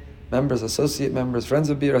paid, members, associate members, friends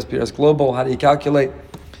of BRS, BRS Global, how do you calculate?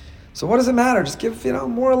 So what does it matter? Just give,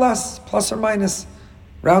 more or less, plus or minus,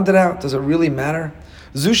 round it out. Does it really matter?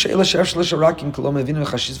 Says Reb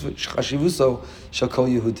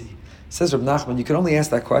Nachman, you can only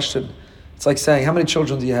ask that question. It's like saying, how many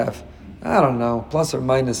children do you have? I don't know, plus or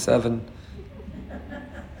minus 7.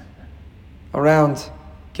 Around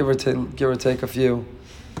give or take a few.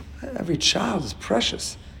 Every child is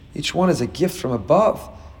precious. Each one is a gift from above,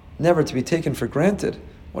 never to be taken for granted.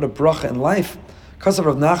 What a bracha in life. Kasav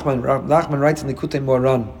Rav Nachman writes in Likutei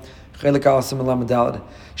Moharan, Chelik Al Siman Lamed Daled,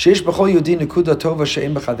 Sheish b'chol Yehudi nekuda tova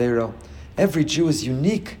she'ein b'chaveiro. Every Jew is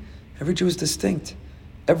unique. Every Jew is distinct.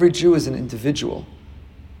 Every Jew is an individual.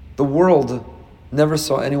 The world never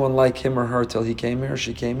saw anyone like him or her till he came here or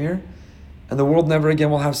she came here, and the world never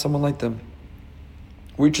again will have someone like them.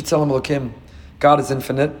 We should tell him, Elokim, God is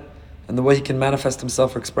infinite, and the way He can manifest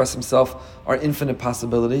Himself or express Himself are infinite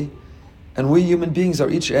possibility, and we human beings are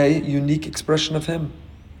each a unique expression of Him.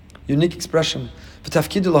 Unique expression.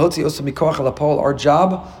 Our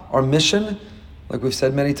job, our mission, like we've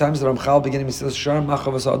said many times, the Ramchal beginning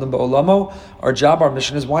our job, our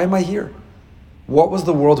mission is, why am I here? What was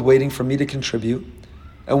the world waiting for me to contribute?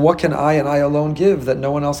 And what can I and I alone give that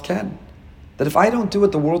no one else can? That if I don't do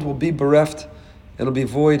it, the world will be bereft, it'll be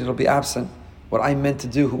void, it'll be absent. What I meant to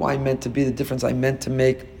do, who I meant to be, the difference I meant to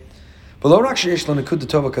make. And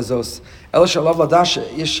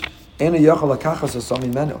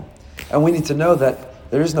we need to know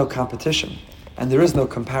that there is no competition and there is no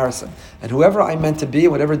comparison. And whoever I meant to be,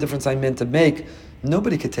 whatever difference I meant to make,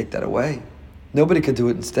 nobody could take that away. Nobody could do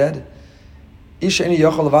it instead.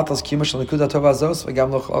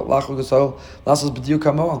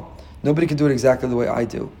 Nobody can do it exactly the way I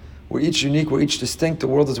do. We're each unique, we're each distinct, the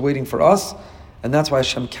world is waiting for us, and that's why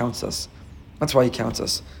Hashem counts us. That's why He counts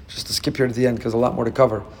us. Just to skip here to the end, because there's a lot more to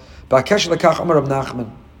cover. So Rab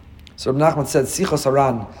Nachman said, Sichos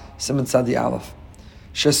Haran, Siman Tzadi Aleph,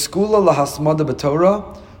 Sheskula lahasmada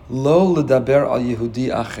b'Torah, lo ledaber al Yehudi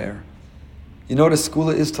acher. You know what a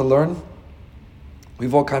skula is to learn? We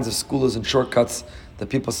have all kinds of skulas and shortcuts that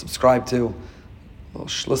people subscribe to. A little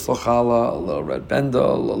shlisel challah, a little red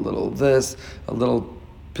bendel, a little this, a little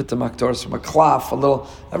pitam akdors from a klaf, a little.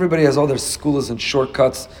 Everybody has all their skulas and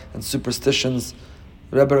shortcuts and superstitions.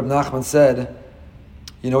 Rebbe Reb Nachman said,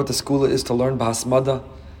 you know what the skula is to learn b'hasmada?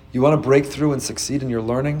 You want to break through and succeed in your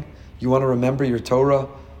learning? You want to remember your Torah?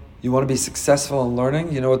 You want to be successful in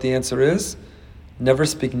learning? You know what the answer is? Never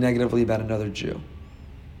speak negatively about another Jew.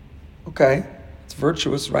 Okay. It's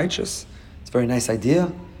virtuous, righteous. It's a very nice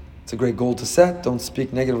idea. It's a great goal to set. Don't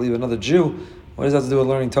speak negatively of another Jew. What does that have to do with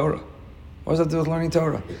learning Torah? What does that have to do with learning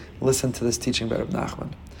Torah? Listen to this teaching by Reb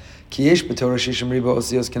Nachman.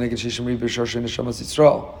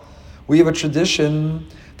 We have a tradition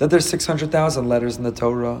that there's 600,000 letters in the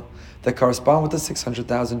Torah that correspond with the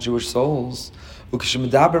 600,000 Jewish souls.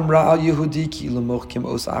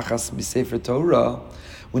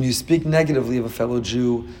 When you speak negatively of a fellow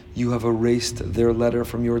Jew, you have erased their letter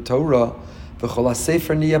from your Torah.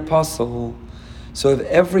 So if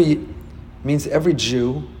every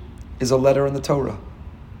Jew is a letter in the Torah.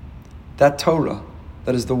 That Torah,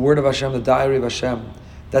 that is the word of Hashem, the diary of Hashem,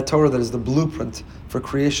 that Torah that is the blueprint for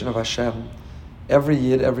creation of Hashem, every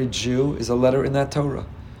Yid, every Jew is a letter in that Torah.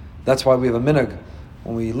 That's why we have a minhag.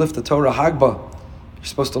 When we lift the Torah Hagbah, you're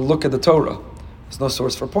supposed to look at the Torah. There's no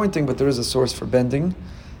source for pointing, but there is a source for bending.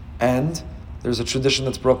 And there's a tradition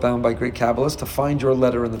that's brought down by great Kabbalists to find your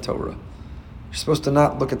letter in the Torah. You're supposed to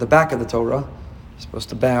not look at the back of the Torah. You're supposed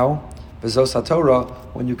to bow, Bezos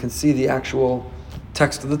HaTorah, when you can see the actual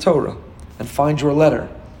text of the Torah, and find your letter.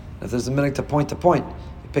 If there's a minute to point,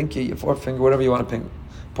 your pinky, your forefinger, whatever you want to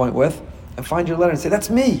point with, and find your letter and say,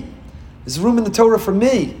 that's me. There's room in the Torah for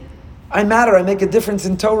me. I matter. I make a difference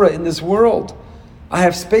in Torah in this world. I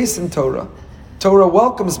have space in Torah. Torah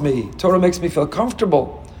welcomes me. Torah makes me feel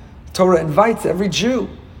comfortable. Torah invites every Jew,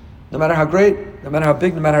 no matter how great, no matter how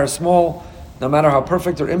big, no matter how small, no matter how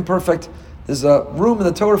perfect or imperfect. There's a room in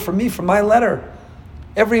the Torah for me, for my letter.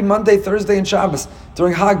 Every Monday, Thursday, and Shabbos,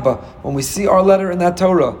 during Hagbah, when we see our letter in that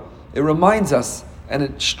Torah, it reminds us, and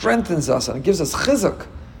it strengthens us, and it gives us chizuk,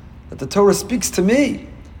 that the Torah speaks to me,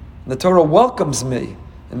 and the Torah welcomes me,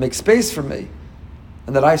 and makes space for me,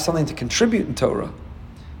 and that I have something to contribute in Torah.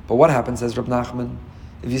 But what happens, says Reb Nachman,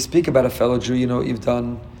 if you speak about a fellow Jew, you know what you've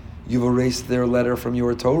done? You've erased their letter from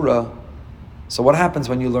your Torah. So what happens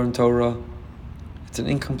when you learn Torah? It's an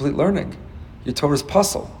incomplete learning. Your Torah's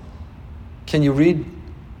puzzle. Can you read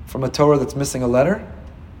from a Torah that's missing a letter?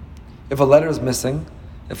 If a letter is missing,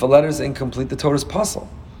 if a letter is incomplete, the Torah's puzzle.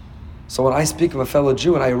 So when I speak of a fellow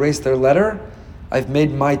Jew and I erase their letter, I've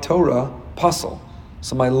made my Torah puzzle.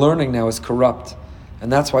 So my learning now is corrupt.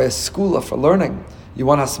 And that's why a skula for learning. You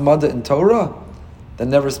want hasmada in Torah?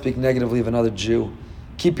 Then never speak negatively of another Jew.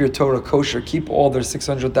 Keep your Torah kosher. Keep all their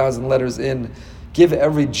 600,000 letters in. Give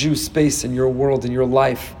every Jew space in your world, in your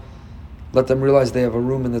life. Let them realize they have a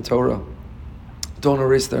room in the Torah. Don't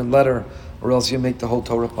erase their letter, or else you make the whole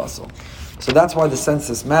Torah puzzle. So that's why the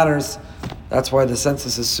census matters. That's why the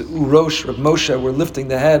census is Urosh, Reb Moshe, we're lifting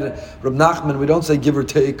the head. Reb Nachman, we don't say give or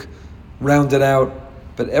take, round it out.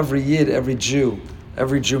 But every Yid, every Jew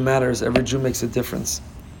matters. Every Jew makes a difference.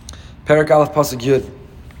 Perek Aleph Pasuk Yud.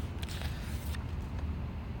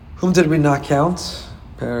 Whom did we not count?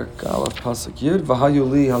 Perek Aleph Pasuk Yud. V'hayu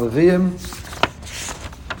li haLeviyim.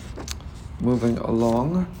 Moving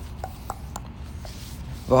along.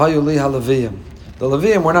 V'hayu li haLeviyim. The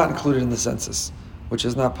Leviyim were not included in the census, which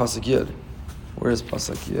is not Pasuk Yud. Where is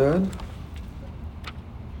Pasuk Yud?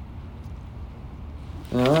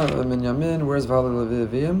 Minyamin. Where's V'hayu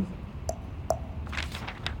Leviyim?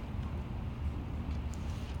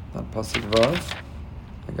 Not Pasuk Vav.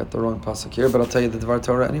 I got the wrong Pasuk here, but I'll tell you the Dvar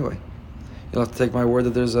Torah anyway. You'll have to take my word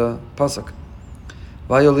that there's a Pasuk.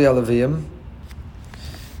 V'hayu li haLeviyim.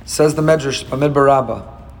 Says the Medrash, Amid Barabba.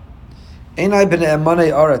 Einai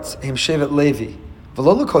b'ne'emanei aretz him shevet Levi.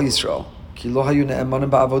 V'lo l'kol Yisrael. Ki lo hayu ne'emanim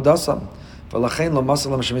ba'avodasam. V'lachein lo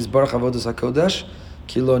masal Hashem yisbarach avodas HaKodesh.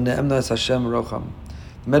 Ki lo ne'emna es Hashem rocham.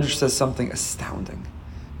 The Medrash says something astounding.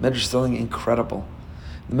 The Medrash something incredible.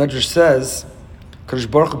 The Medrash says, Kadosh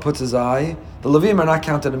Baruch Hu puts his eye. The Levim are not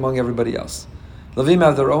counted among everybody else. Levim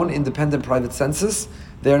have their own independent private census.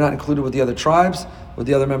 They are not included with the other tribes, with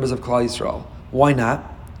the other members of Klal Yisrael. Why not?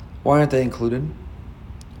 Why aren't they included?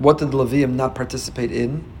 What did the Levim not participate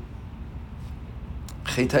in?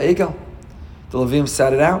 Chet HaEgel. The Levim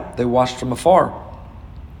sat it out. They watched from afar.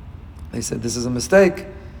 They said, this is a mistake.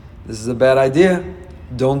 This is a bad idea.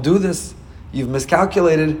 Don't do this. You've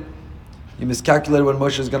miscalculated. You miscalculated when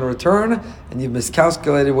Moshe is going to return, and you've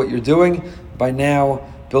miscalculated what you're doing by now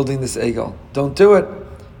building this Egel. Don't do it.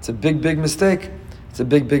 It's a big, big mistake. It's a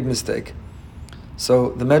big, big mistake. So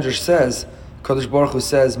the Medrash says, Kadosh Baruch Hu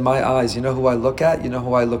says, my eyes, you know who I look at? You know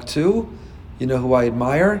who I look to? You know who I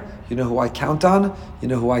admire? You know who I count on? You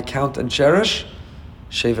know who I count and cherish?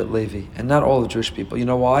 Shevet Levi. And not all of Jewish people. You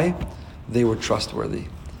know why? They were trustworthy.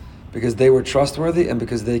 Because they were trustworthy and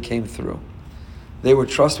because they came through. They were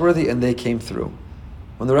trustworthy and they came through.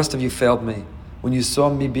 When the rest of you failed me, when you saw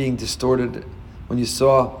me being distorted, when you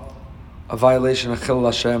saw a violation of Chilul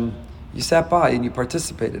Hashem, you sat by and you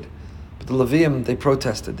participated. But the Levium, they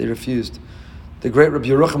protested, they refused. The great Rabbi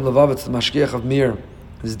Yerucham Levavitz, the Mashgiach of Mir,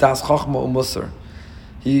 his Das Chochma U'Musar,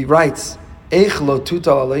 he writes, Eich lo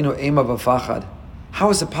tutal aleinu ema v'fachad.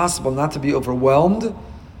 How is it possible not to be overwhelmed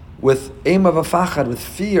with ema v'fachad, with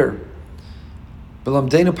fear?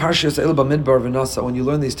 B'lamdeinu parshios elu b'midbar v'nasa, when you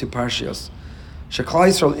learn these two parshios. Sheklal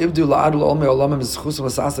Yisrael ivdu la'adu l'olmei olamim v'zchusam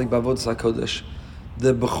v'sasek b'avodas HaKodesh.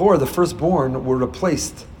 The Bechor, the firstborn, were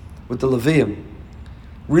replaced with the Levium.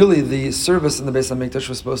 Really, the service in the Beis HaMikdash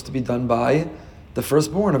was supposed to be done by the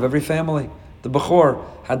firstborn of every family. The Bechor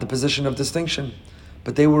had the position of distinction.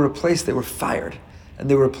 But they were replaced, they were fired. And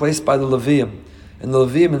they were replaced by the Levium. And the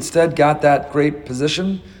Levium instead got that great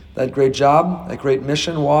position, that great job, that great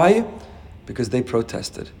mission. Why? Because they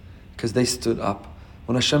protested. Because they stood up.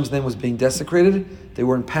 When Hashem's name was being desecrated, they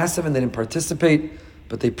weren't passive and they didn't participate,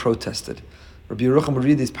 but they protested. Rabbi Yerucham would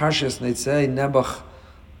read these parshas and they'd say, Nebuch,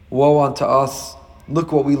 woe unto us.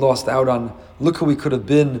 Look what we lost out on. Look who we could have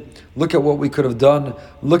been. Look at what we could have done.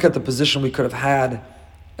 Look at the position we could have had.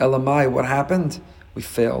 Elamai, what happened? We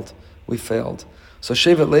failed. We failed. So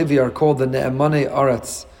Shevet Levi are called the Ne'emanei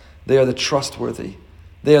Aretz. They are the trustworthy.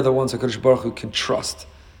 They are the ones that HaKadosh Baruch Hu can trust.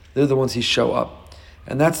 They're the ones He show up.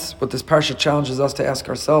 And that's what this parsha challenges us to ask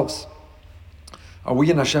ourselves. Are we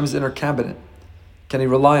in Hashem's inner cabinet? Can He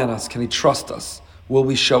rely on us? Can He trust us? Will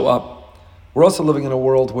we show up? We're also living in a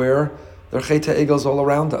world where there are Chet HaEgels all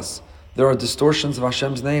around us. There are distortions of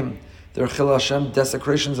Hashem's name. There are Chilul Hashem,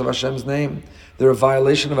 desecrations of Hashem's name. There are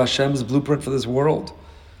violation of Hashem's blueprint for this world.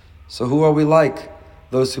 So who are we like?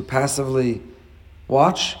 Those who passively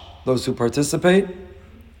watch? Those who participate?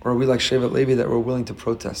 Or are we like Shevet Levi that we're willing to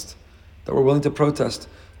protest? That we're willing to protest.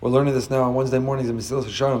 We're learning this now on Wednesday mornings in Mesilas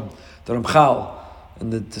Yesharim. The Ramchal, in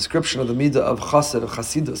the description of the Midah of Chassid, of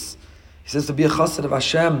Chasidus, he says to be a Chassid of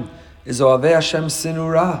Hashem is Ohavei Hashem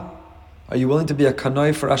Sinura. Are you willing to be a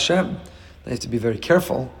kanoi for Hashem? Now you have to be very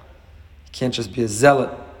careful. You can't just be a zealot.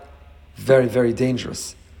 Very, very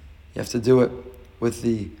dangerous. You have to do it with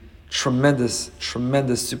the tremendous,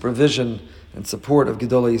 tremendous supervision and support of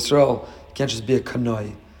Gedolei Yisrael. You can't just be a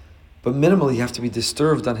kanoi. But minimally, you have to be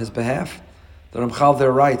disturbed on his behalf. The Ramchal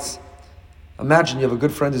there writes, imagine you have a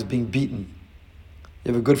good friend who's being beaten.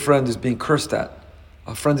 You have a good friend who's being cursed at.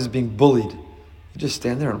 A friend who's being bullied. You just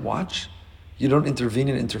stand there and watch. You don't intervene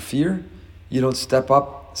and interfere. You don't step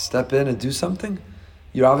up, step in and do something.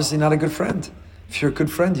 You're obviously not a good friend. If you're a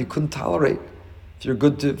good friend, you couldn't tolerate. If you're a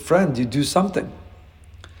good friend, you do something.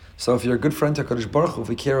 So if you're a good friend to HaKadosh Baruch Hu, if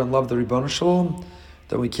we care and love the Ribono Shalom,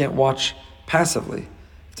 then we can't watch passively. We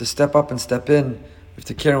have to step up and step in. We have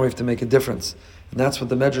to care and we have to make a difference. And that's what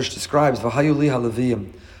the Medrash describes. V'hayu li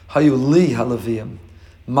haLeviyim. Hayu li haLeviyim.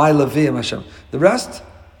 My Leviyim, Hashem. The rest,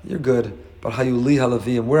 you're good. But hayu li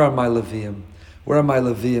haLeviyim. Where are my Leviyim? Where are my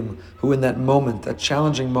Leviyim who in that moment, that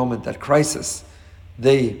challenging moment, that crisis,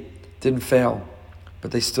 they didn't fail,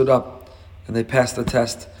 but they stood up and they passed the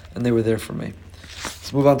test and they were there for me.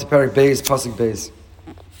 Let's move on to Perek Beis, Pasuk Beis.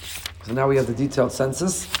 So now we have the detailed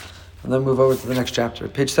census, and then move over to the next chapter,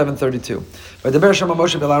 page 732. By the Hashem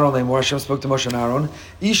Moshe Aaron Lemor, Hashem spoke to Moshe and Aaron,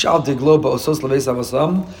 Ish al diglo ba'osos leveis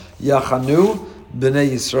avosam yachanu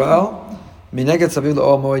b'nei Yisrael mineget saviv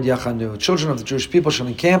le'ol moed yachanu. Children of the Jewish people shall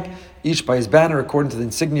encamp, each by his banner, according to the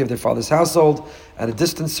insignia of their father's household, at a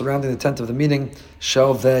distance surrounding the tent of the meeting,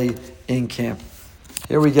 shall they encamp.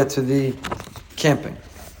 Here we get to the camping.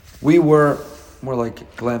 We were more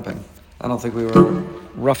like glamping. I don't think we were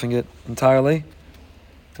roughing it entirely.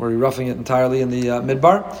 Were we roughing it entirely in the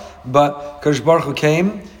Midbar? But Kadosh Baruch Hu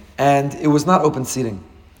came, and it was not open seating.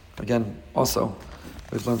 Again, also,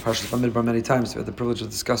 we've learned Parshas Bamidbar many times. We had the privilege of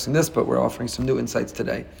discussing this, but we're offering some new insights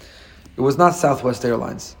today. It was not Southwest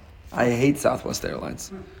Airlines. I hate Southwest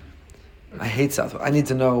Airlines. I hate Southwest. I need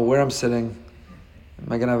to know where I'm sitting.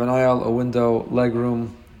 Am I going to have an aisle, a window, leg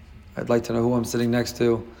room? I'd like to know who I'm sitting next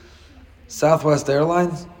to. Southwest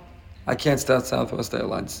Airlines? I can't start Southwest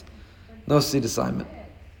Airlines. No seat assignment.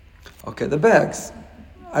 Okay, the bags.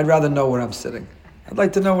 I'd rather know where I'm sitting. I'd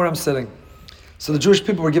like to know where I'm sitting. So the Jewish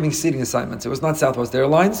people were giving seating assignments. It was not Southwest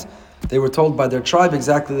Airlines. They were told by their tribe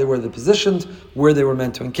exactly where they're positioned, where they were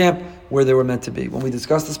meant to encamp, where they were meant to be. When we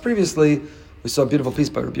discussed this previously, we saw a beautiful piece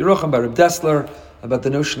by Rabbi Yerucham, by Rabbi Dessler, about the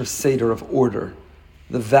notion of Seder, of order.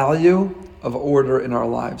 The value of order in our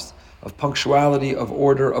lives, of punctuality, of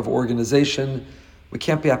order, of organization. We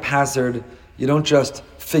can't be haphazard. You don't just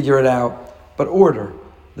figure it out, but order.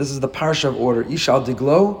 This is the parsha of order. Ishal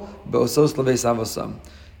diglo be'osos leveis avosam.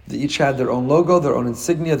 They each had their own logo, their own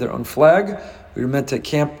insignia, their own flag. We were meant to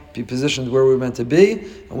camp, be positioned where we were meant to be,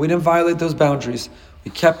 and we didn't violate those boundaries. We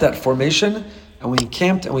kept that formation, and we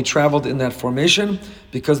encamped, and we traveled in that formation,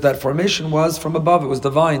 because that formation was from above. It was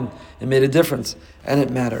divine. It made a difference, and it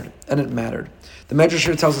mattered. The Medrash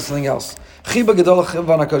here tells us something else. Chiba gedola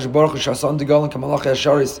chivvan HaKadosh Baruch Hu shasan digalan kamalachi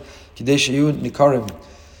hasharis kidei sheyu nikarim.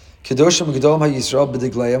 Kedoshim gedolim ha'Yisrael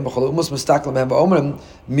b'diglayim b'chol umus mistaklam hem v'omrim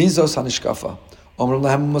mizos hanishkafa. Omrim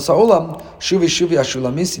lahem masa'olam shuvi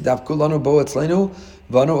ashulamis yidav kulanu bo etzleinu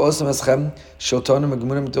v'anu osam eschem shotonim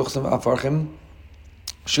v'gemurim duchsim v'afarchim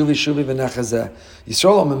shuvi v'nechazeh.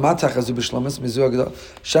 Yisrael omim matach azu b'shlomis mizu agedol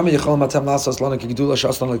shema yichol matam lasos lana kigdula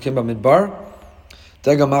shas lana l'kim b'midbar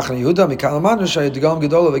Dega Machan Yehuda Mikal Amanu Shay Digalam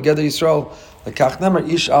Gedola V'Geder Yisrael Lekach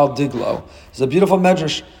Nemer Ish Al Diglo. It's a beautiful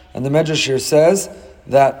medrash, and the medrash here says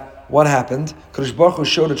that what happened? Kadosh Baruch Hu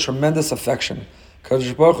showed a tremendous affection.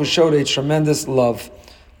 Kadosh Baruch Hu showed a tremendous love.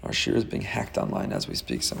 Our shir is being hacked online as we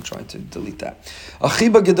speak, so I'm trying to delete that. A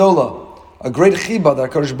chiba gedola, a great chiba that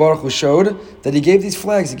Kadosh Baruch Hu showed, that He gave these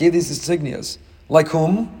flags, He gave these insignias. Like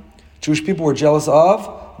whom? Jewish people were jealous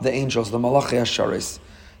of the angels, the Malachi Asharis.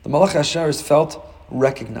 The Malachi Asharis felt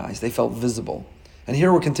recognized, they felt visible. And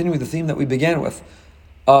here we're continuing the theme that we began with,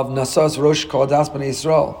 of Nasas Rosh Kol Adas B'nai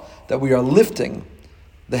Yisrael, that we are lifting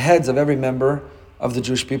the heads of every member of the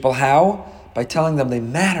Jewish people. How? By telling them they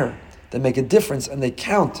matter, they make a difference, and they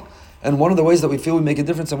count. And one of the ways that we feel we make a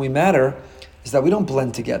difference and we matter is that we don't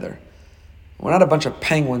blend together. We're not a bunch of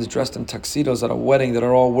penguins dressed in tuxedos at a wedding that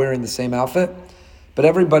are all wearing the same outfit, but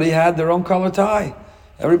everybody had their own color tie.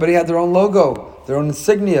 Everybody had their own logo, their own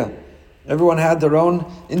insignia. Everyone had their own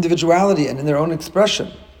individuality and in their own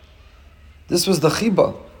expression. This was the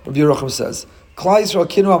chiba, Rabbi Yerucham says. Klal Yisrael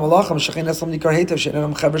kinu hamalachim shechein eslam nikar heitav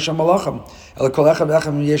she'enam chaver shem malachim el kol echad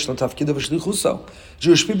ve'echad yesh lo tafkidu v'shlichuso.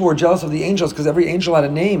 Jewish people were jealous of the angels because every angel had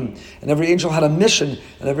a name and every angel had a mission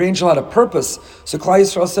and every angel had a purpose. So Klal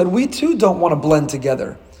Yisrael said, we too don't want to blend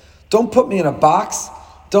together. Don't put me in a box.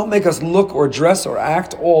 Don't make us look or dress or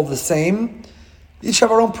act all the same. We each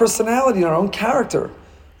have our own personality and our own character.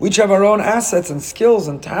 We each have our own assets and skills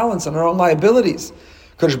and talents and our own liabilities.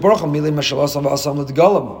 Kadosh Baruch Hu milim mashalasam v'asam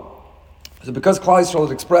l'dgalam. So because Klal Yisrael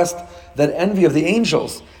had expressed that envy of the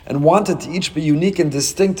angels and wanted to each be unique and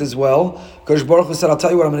distinct as well, Kadosh Baruch Hu said, I'll tell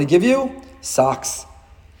you what I'm going to give you, socks.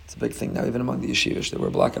 It's a big thing now, even among the yeshivas. They wear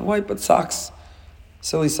black and white, but socks.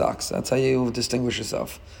 Silly socks. That's how you distinguish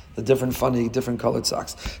yourself. The different funny, different colored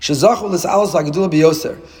socks. Shezachu l's'alos l'agedula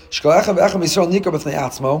b'yoser. Shkol echad ve'echad Yisrael nikar b'fnei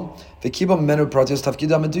atzmo v'kiba mimenu pratios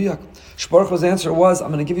tafkida meduyak. Baruch Hu's answer was,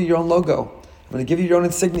 I'm going to give you your own logo. I'm going to give you your own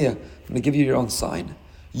insignia. I'm going to give you your own sign.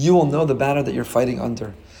 You will know the banner that you're fighting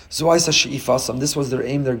under. Zuaisa she'ifasam. This was their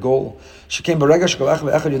aim, their goal. So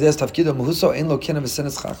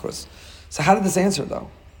how did this answer, though?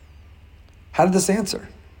 How did this answer?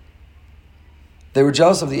 They were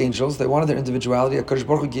jealous of the angels. They wanted their individuality. HaKadosh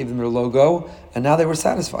Baruch Hu gave them their logo, and now they were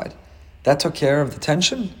satisfied. That took care of the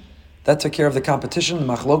tension. That took care of the competition,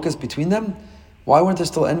 the machlokas between them. Why weren't they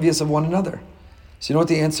still envious of one another? So you know what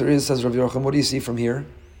the answer is, says Rav Yerucham. What do you see from here?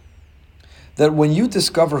 That when you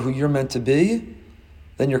discover who you're meant to be,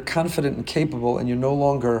 then you're confident and capable, and you're no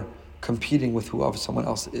longer competing with whoever someone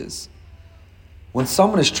else is. When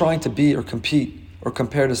someone is trying to be or compete or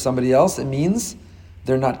compare to somebody else, it means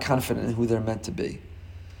they're not confident in who they're meant to be.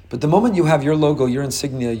 But the moment you have your logo, your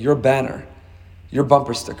insignia, your banner, your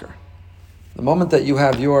bumper sticker, the moment that you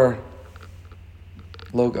have your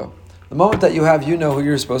logo, the moment that you know who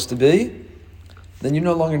you're supposed to be, then you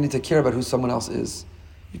no longer need to care about who someone else is.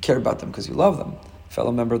 You care about them because you love them,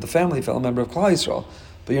 fellow member of the family, fellow member of Klal Yisrael,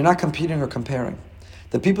 but you're not competing or comparing.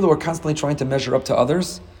 The people who are constantly trying to measure up to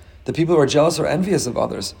others, the people who are jealous or envious of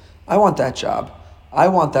others, I want that job, I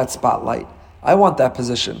want that spotlight, I want that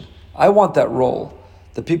position, I want that role.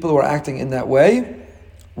 The people who are acting in that way,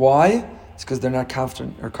 why? It's because they're not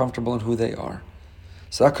confident or comfortable in who they are.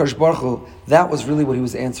 So HaKadosh Baruch Hu, that was really what he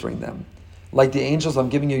was answering them. Like the angels, I'm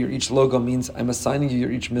giving you your each logo means I'm assigning you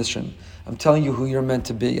your each mission. I'm telling you who you're meant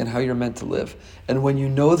to be and how you're meant to live. And when you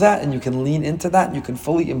know that and you can lean into that and you can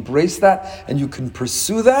fully embrace that and you can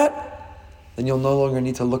pursue that, then you'll no longer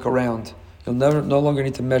need to look around. You'll no longer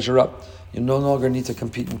need to measure up. You'll no longer need to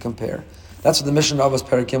compete and compare. That's what the Mishnah of us,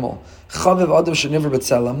 Perek Gimel. Chaviv Adam Sheniver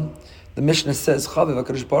B'Tselem. The Mishnah says, Chaviv,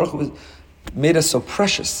 HaKadosh Baruch Hu made us so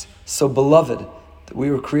precious, so beloved, that we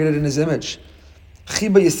were created in His image.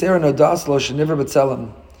 Chiba Yisera Nodas Lo Sheniver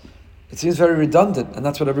B'Tselem. It seems very redundant, and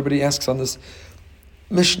that's what everybody asks on this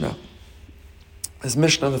Mishnah. This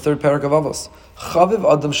Mishnah in the third parak of Avos. Chaviv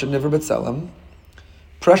Adam Sheniver B'Tselem.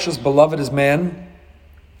 Precious, beloved is man,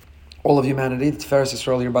 all of humanity. The Tiferes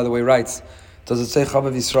Yisrael here, by the way, writes, does it say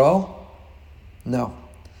Chaviv Yisrael? No.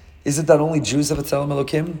 Is it that only Jews have a Tzelem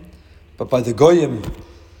Elokim? But by the Goyim,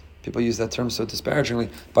 people use that term so disparagingly,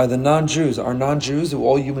 by the non-Jews, are non-Jews, do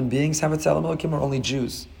all human beings have a Tzelem Elokim, or only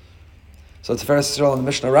Jews? So Tiferes Yisrael in the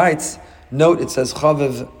Mishnah writes, note it says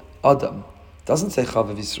Chaviv Adam. It doesn't say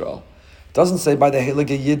Chaviv Yisrael. It doesn't say by the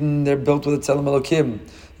Heilige Yidden they're built with a Tzelem Elokim.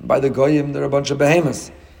 By the Goyim they're a bunch of behemoths.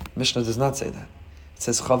 Mishnah does not say that. It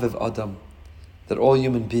says Chaviv Adam, that all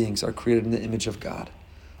human beings are created in the image of God.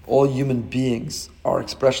 All human beings are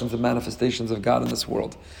expressions and manifestations of God in this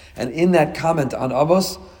world. And in that comment on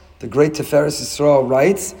Avos, the great Tiferes Yisrael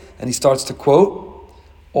writes, and he starts to quote,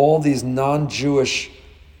 all these non-Jewish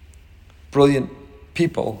brilliant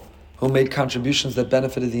people who made contributions that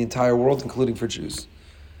benefited the entire world, including for Jews,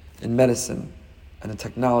 in medicine, and in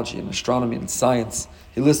technology, and astronomy, and science.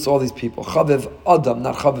 He lists all these people. Chaviv Adam,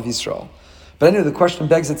 not Chaviv Yisrael. But anyway, the question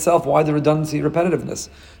begs itself, why the redundancy, repetitiveness?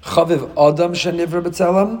 Chaviv Adam shenivra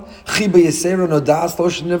b'tzelem, chiba yisera nodas lo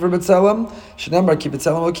shenivra b'tzelem, shenemar ki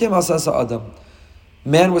b'tzelem okim asasa Adam.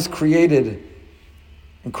 Man was created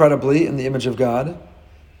incredibly in the image of God,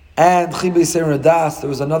 and chiba yisera nodas, there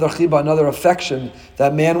was another chiba, another affection,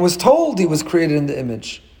 that man was told he was created in the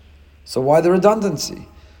image. So why the redundancy?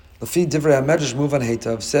 Lafi divrei HaMedrash Muvan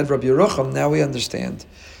Heitav, said Rabbi Yerucham, now we understand.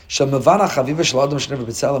 In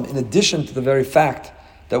addition to the very fact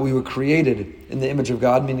that we were created in the image of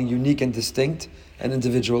God, meaning unique and distinct and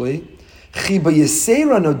individually, there's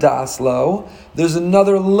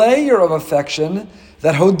another layer of affection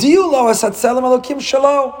that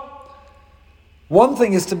one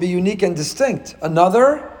thing is to be unique and distinct.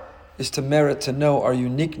 Another is to merit to know our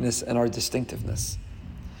uniqueness and our distinctiveness.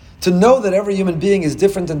 To know that every human being is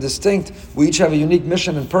different and distinct, we each have a unique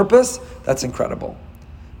mission and purpose, that's incredible.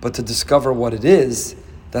 But to discover what it is,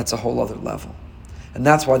 that's a whole other level. And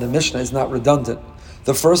that's why the Mishnah is not redundant.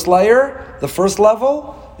 The first layer, the first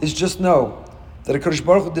level, is just know that HaKadosh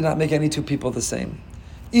Baruch Hu did not make any two people the same.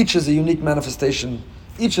 Each is a unique manifestation,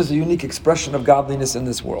 each is a unique expression of godliness in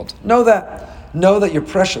this world. Know that. Know that you're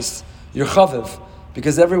precious, you're chaviv,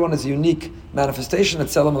 because everyone is a unique manifestation at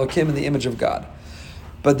Tzelem Elokim in the image of God.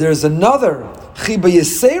 But there's another, chiba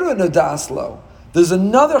yisera nodas lo. There's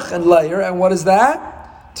another layer, and what is that?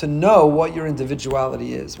 To know what your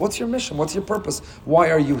individuality is. What's your mission? What's your purpose?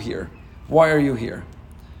 Why are you here? Why are you here?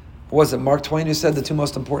 Was it Mark Twain who said the two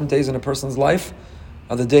most important days in a person's life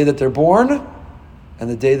are the day that they're born and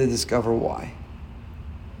the day they discover why?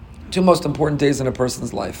 Two most important days in a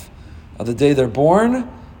person's life are the day they're born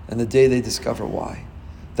and the day they discover why.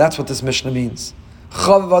 That's what this Mishnah means.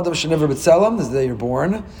 Chaviv Adam Sheniver B'Tzelem is the day you're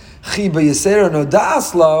born. Chiba Yisera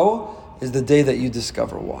Nodas Lo is the day that you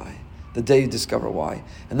discover why. the day you discover why.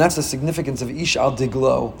 And that's the significance of Ish al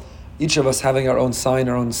Diglo, each of us having our own sign,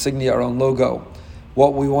 our own insignia, our own logo.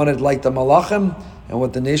 What we wanted, like the Malachim, and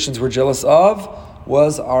what the nations were jealous of,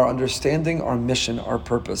 was our understanding, our mission, our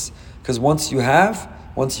purpose. Because once you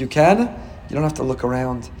can, you don't have to look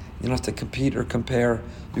around. You don't have to compete or compare.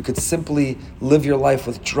 You could simply live your life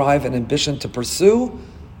with drive and ambition to pursue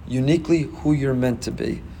uniquely who you're meant to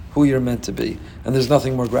be. And there's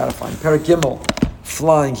nothing more gratifying. Perek Gimel,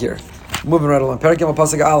 flying here. Moving right along. Perek Gimel,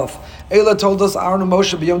 Pasuk Aleph. Eila told us, Aaron and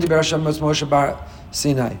Moshe, b'yom diber Hashem Moshe bar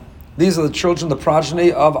Sinai. These are the children, the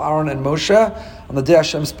progeny of Aaron and Moshe, on the day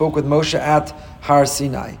Hashem spoke with Moshe at Har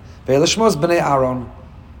Sinai. Ve'ela shmos b'nei Aaron.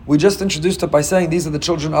 We just introduced it by saying these are the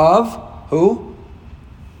children of who?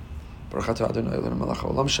 We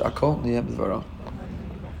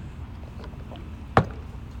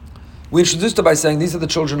introduced it by saying these are the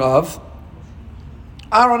children of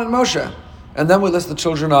Aaron and Moshe. And then we list the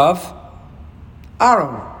children of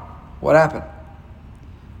Aaron. What happened?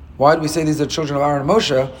 Why did we say these are the children of Aaron and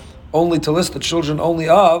Moshe, only to list the children only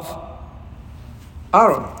of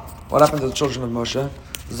Aaron? What happened to the children of Moshe?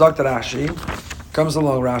 Zakt Rashi comes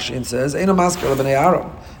along, Rashi, and says, Eino maskir lebnei Aaron.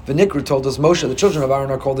 V'nikru told us Moshe, the children of Aaron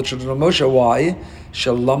are called the children of Moshe. Why?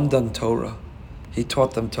 Shalamdan Torah. He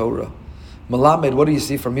taught them Torah. Malamed, what do you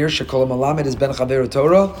see from here? Shekol Malamed is ben chaver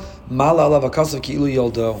Torah. Mala alav akasav ki'ilu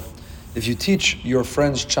yoldo. If you teach your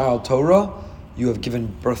friend's child Torah, you have given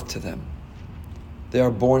birth to them. They are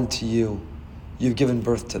born to you. You've given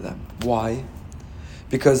birth to them. Why?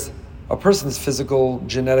 Because a person's physical,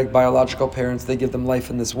 genetic, biological parents, they give them life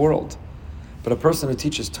in this world. But a person who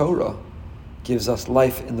teaches Torah gives us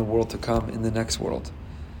life in the world to come, in the next world.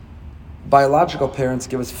 Biological parents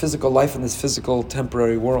give us physical life in this physical,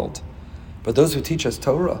 temporary world. But those who teach us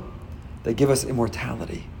Torah, they give us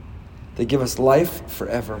immortality. They give us life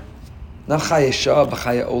forever. Not chaya shah, but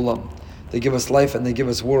chaya olam. They give us life and they give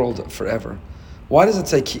us world forever. Why does it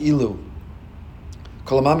say ki'ilu?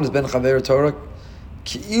 Kol ha'mamin is ben chaver Torah,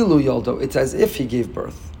 ki'ilu yoldo. It's as if he gave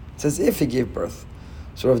birth. It's as if he gave birth.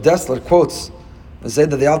 So Rav Dessler quotes the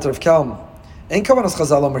Zayda, the Alter of Kelm, Ein kavanas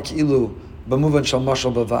chazal amar ki'ilu b'muvan shel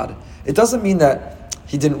mashal bavad. It doesn't mean that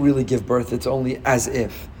he didn't really give birth, it's only as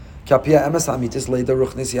if. The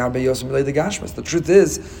truth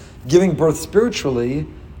is, giving birth spiritually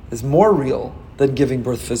is more real than giving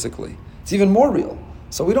birth physically. It's even more real.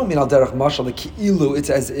 So we don't mean al derech mashal, the ki'ilu, it's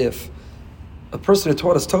as if. A person who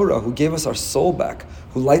taught us Torah, who gave us our soul back,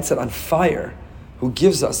 who lights it on fire, who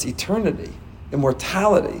gives us eternity,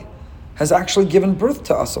 immortality, has actually given birth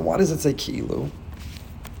to us. So why does it say ki'ilu?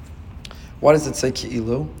 Why does it say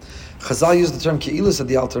ki'ilu? Chazal used the term ki'ilu, said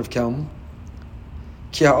the Alter of Kelm.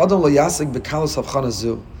 Ki ha'adam lo yasig b'kalos havchana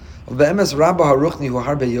zu. V'emes rabba haruchni hu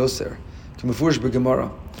harbe yoser. K'mefurish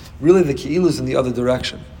b'gemara. Really the ki'ilu is in the other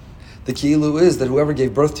direction. The ki'ilu is that whoever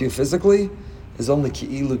gave birth to you physically is only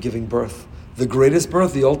ki'ilu giving birth. The greatest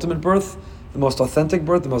birth, the ultimate birth, the most authentic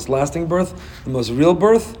birth, the most lasting birth, the most real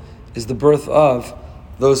birth is the birth of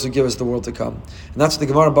those who give us the world to come. And that's what the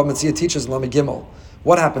Gemara Bava Metzia teaches in Lamed Gimel.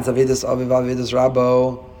 What happens? Avedis Aviv, Avedis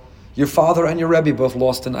Rabbo. Your father and your Rebbe both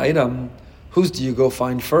lost an item. Whose do you go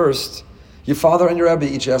find first? Your father and your Rebbe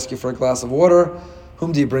each ask you for a glass of water.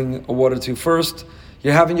 Whom do you bring a water to first?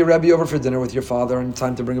 You're having your Rebbe over for dinner with your father and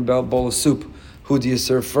time to bring a bowl of soup. Who do you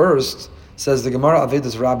serve first? Says the Gemara,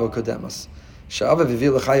 Avedis Rabbo Kodemas.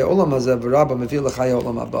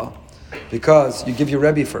 Because you give your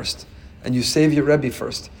Rebbe first, and you save your Rebbe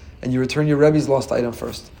first, and you return your Rebbe's lost item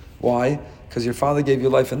first. Why? Because your father gave you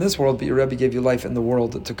life in this world, but your Rebbe gave you life in the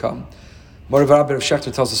world to come. Morav Rabbi Rav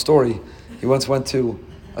Shechter tells a story. He once went to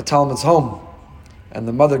a Talmud's home, and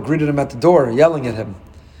the mother greeted him at the door, yelling at him,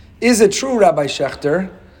 "Is it true, Rabbi Shechter,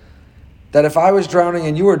 that if I was drowning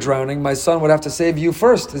and you were drowning, my son would have to save you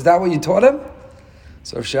first? Is that what you taught him?"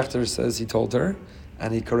 So Rav Shechter says he told her,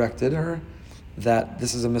 and he corrected her, that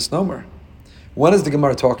this is a misnomer. When is the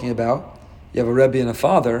Gemara talking about? You have a Rebbe and a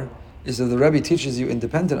father, is that the Rebbe teaches you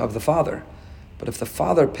independent of the father. But if the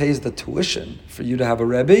father pays the tuition for you to have a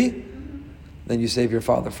Rebbe, then you save your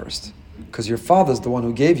father first. Because your father's the one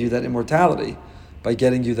who gave you that immortality by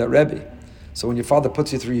getting you that Rebbe. So when your father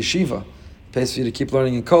puts you through yeshiva, pays for you to keep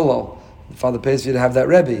learning in Kollel, the father pays for you to have that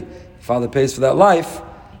Rebbe, the father pays for that life,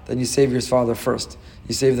 then you save your father first.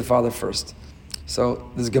 You save the father first. So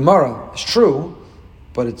this Gemara is true,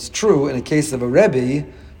 but it's true in a case of a Rebbe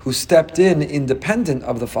who stepped in independent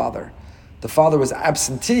of the father. The father was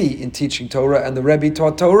absentee in teaching Torah and the Rebbe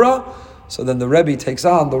taught Torah, so then the Rebbe takes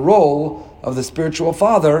on the role of the spiritual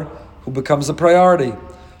father who becomes a priority.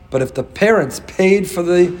 But if the parents paid for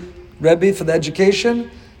the Rebbe for the education,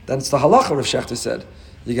 then it's the halacha, Rav Shechter said.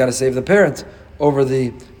 You got to save the parents. over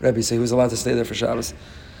the Rebbe, so he was allowed to stay there for Shabbos.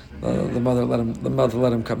 The mother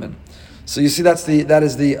let him come in. So you see, that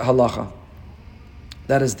is the halacha.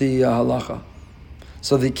 That is the halacha.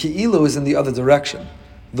 So the ki'ilu is in the other direction.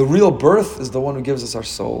 The real birth is the one who gives us our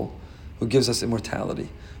soul, who gives us immortality,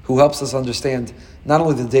 who helps us understand not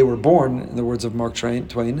only the day we're born, in the words of Mark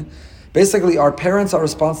Twain. Basically, our parents are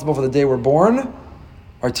responsible for the day we're born.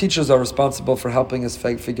 Our teachers are responsible for helping us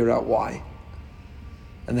figure out why.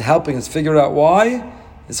 And the helping us figure out why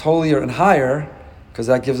is holier and higher, because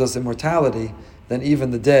that gives us immortality, than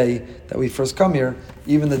even the day that we first come here,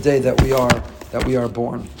 even the day that we are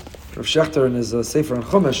born. Rav Shechter in his Sefer on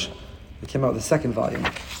Chumash, he came out with the second volume,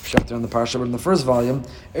 Rav Shechter on the Parsha, but in the first volume,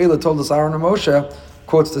 Eila told us Aaron and Moshe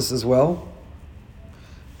quotes this as well.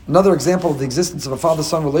 Another example of the existence of a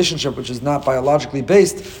father-son relationship, which is not biologically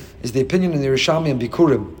based, is the opinion in the Yerushalmi and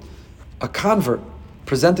Bikurim. A convert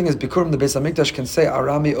presenting his Bikurim in the Beis HaMikdash can say,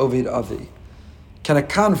 Arami Ovid Avi. Can a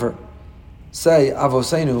convert say,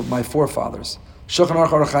 Avoseinu, my forefathers? Shulchan Aruch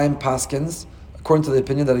Orach Chaim Paskins, according to the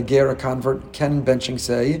opinion that a ger, a convert, can in benching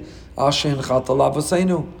say, Al Shehin Chata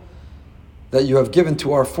Lavoseinu, that you have given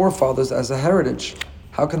to our forefathers as a heritage.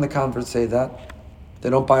 How can the convert say that? They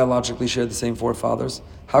don't biologically share the same forefathers.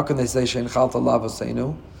 How can they say Shein Chalta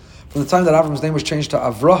Lavoseinu? From the time that Avram's name was changed to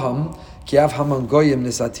Avraham, Ki Avhamam Goyim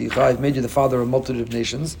Nisaticha, I've made you the father of a multitude of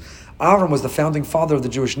nations. Avram was the founding father of the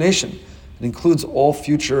Jewish nation. It includes all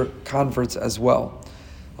future converts as well.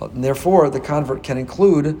 And therefore, the convert can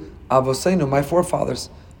include Avoseinu, my forefathers,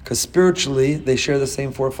 because spiritually they share the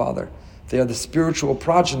same forefather. They are the spiritual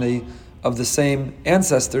progeny of the same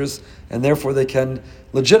ancestors, and therefore they can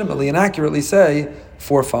legitimately and accurately say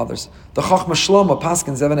forefathers. The Chachma Shlomo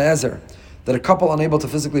Paskins Even Ezer, that a couple unable to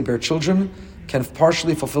physically bear children can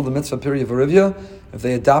partially fulfill the mitzvah period of Arivia if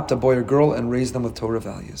they adopt a boy or girl and raise them with Torah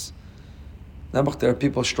values. Nebuch, there are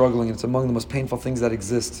people struggling, and it's among the most painful things that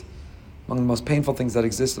exist. Among the most painful things that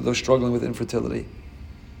exist are those struggling with infertility.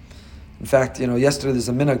 In fact, yesterday there's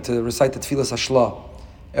a minhag to recite the Tfilas Hashla.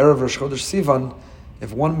 Erev Rosh Chodesh Sivan,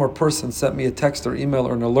 if one more person sent me a text or email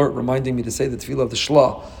or an alert reminding me to say the Tfilah of the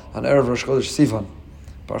Shla on Erev Rosh Chodesh Sivan,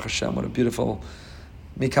 Baruch Hashem, what a beautiful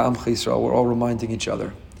Mika Amcha Yisrael, we're all reminding each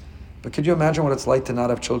other. But could you imagine what it's like to not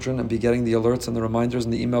have children and be getting the alerts and the reminders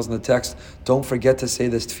and the emails and the text? Don't forget to say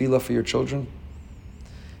this Tfilah for your children.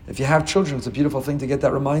 If you have children, it's a beautiful thing to get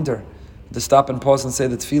that reminder, to stop and pause and say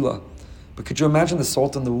the Tfilah. But could you imagine the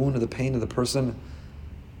salt in the wound or the pain of the person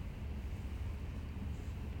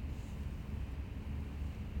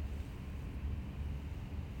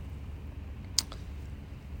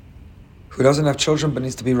who doesn't have children but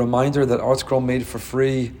needs to be reminded that ArtScroll made for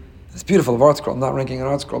free? It's beautiful of ArtScroll. I'm not ranking an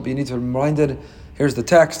ArtScroll, but you need to be reminded, here's the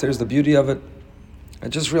text, here's the beauty of it. I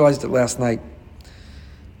just realized it last night.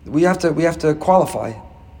 We have to qualify.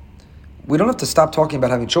 We don't have to stop talking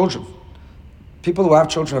about having children. People who have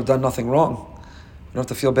children have done nothing wrong. We don't have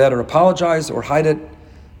to feel bad or apologize or hide it,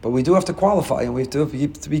 but we do have to qualify, and we have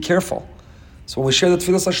to be careful. So when we share the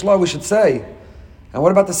Tfilas Hashla, we should say, and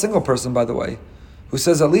what about the single person, by the way, who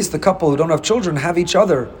says at least the couple who don't have children have each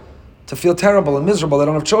other to feel terrible and miserable they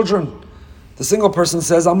don't have children. The single person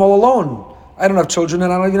says, I'm all alone. I don't have children,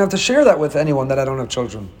 and I don't even have to share that with anyone that I don't have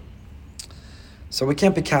children. So we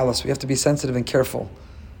can't be callous. We have to be sensitive and careful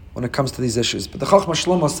when it comes to these issues. But the Chachma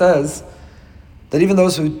Shlomo says that even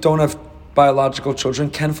those who don't have biological children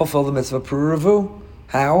can fulfill the mitzvah Pruruvu.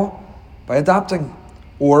 How? By adopting,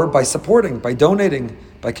 or by supporting, by donating,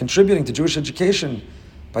 by contributing to Jewish education,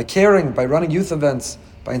 by caring, by running youth events,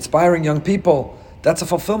 by inspiring young people. That's a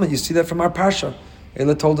fulfillment. You see that from our Parsha.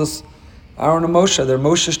 Eila told us, Aaron and Moshe, they're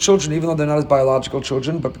Moshe's children, even though they're not his biological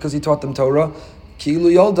children, but because he taught them Torah,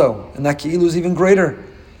 Ki'ilu Yoldo, and that Ki'ilu is even greater.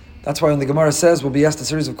 That's why when the Gemara says, we'll be asked a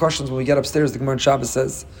series of questions when we get upstairs, the Gemara in Shabbos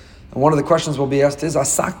says, and one of the questions we'll be asked is,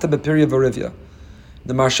 Asakta b'pirya v'rivya.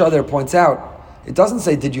 The Maharsha there points out, it doesn't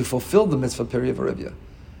say, did you fulfill the mitzvah pirya v'rivya?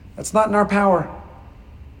 That's not in our power.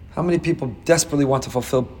 How many people desperately want to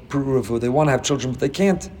fulfill Puruvu? They want to have children, but they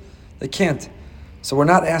can't. They can't. So we're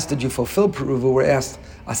not asked, did you fulfill Puruvu? We're asked,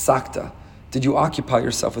 Asakta. Did you occupy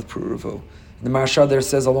yourself with Puruvu? And the Maharsha there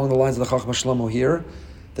says, along the lines of the Chachma Shlomo here,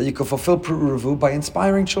 that you can fulfill Puruvu by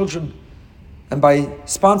inspiring children, and by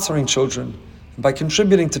sponsoring children, and by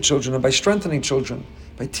contributing to children, and by strengthening children,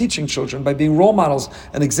 by teaching children, by being role models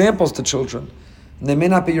and examples to children. And they may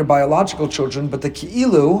not be your biological children, but the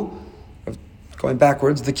Ki'ilu, going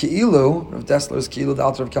backwards, the Ki'ilu, Rav Dessler's Ki'ilu, the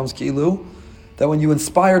Alter of Kelm's Ki'ilu, that when you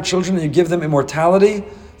inspire children and you give them immortality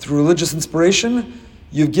through religious inspiration,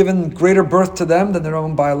 you've given greater birth to them than their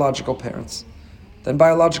own biological parents.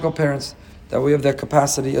 That we have that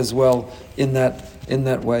capacity as well in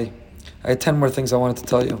that way. I had 10 more things I wanted to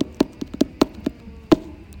tell you.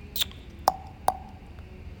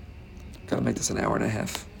 this an hour and a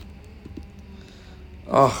half.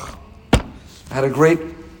 Oh, I had a great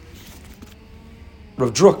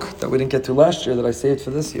Rav Druk that we didn't get to last year that I saved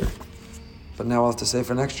for this year. But now I'll have to save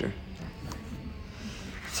for next year.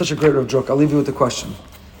 Such a great Rav Druk. I'll leave you with the question.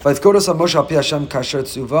 We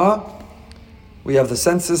have the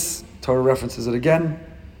census. Torah references it again.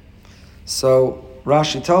 So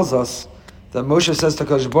Rashi tells us that Moshe says to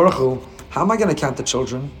Kadosh Baruch Hu, how am I going to count the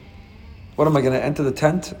children? What am I going to enter the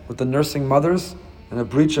tent with the nursing mothers and a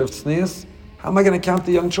breach of tznius? How am I going to count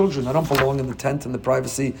the young children? I don't belong in the tent in the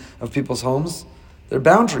privacy of people's homes. There are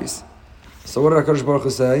boundaries. So what did HaKadosh Baruch Hu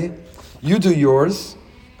say? You do yours,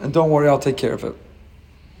 and don't worry, I'll take care of it.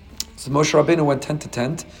 So Moshe Rabbeinu went tent to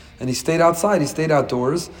tent, and he stayed outside, he stayed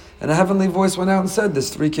outdoors, and a heavenly voice went out and said, there's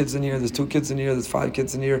 3 kids in here, there's 2 kids in here, there's 5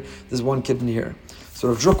 kids in here, there's 1 kid in here. So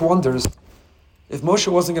Rav Druk wonders, if Moshe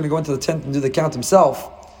wasn't going to go into the tent and do the count himself,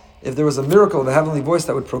 if there was a miracle, the heavenly voice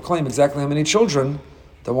that would proclaim exactly how many children,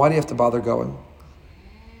 then why do you have to bother going?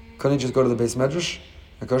 Couldn't he just go to the Beis Medrash?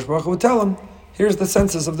 HaKadosh Baruch Hu would tell him, here's the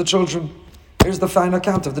census of the children. Here's the final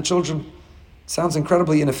count of the children. Sounds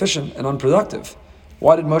incredibly inefficient and unproductive.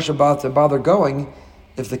 Why did Moshe bother going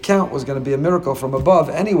if the count was going to be a miracle from above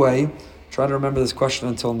anyway? Try to remember this question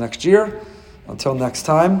until next year. Until next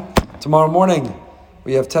time. Tomorrow morning,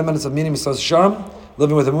 we have 10 minutes of meeting Mitzvos Sharm,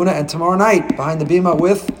 Living with Emunah, and tomorrow night, behind the bima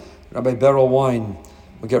with Rabbi Beryl Wine.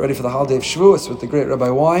 We'll get ready for the holiday of Shavuos with the great Rabbi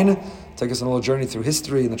Wine. Take us on a little journey through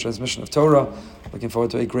history and the transmission of Torah. Looking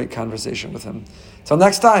forward to a great conversation with him. Till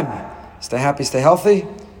next time, stay happy, stay healthy,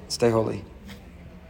 stay holy.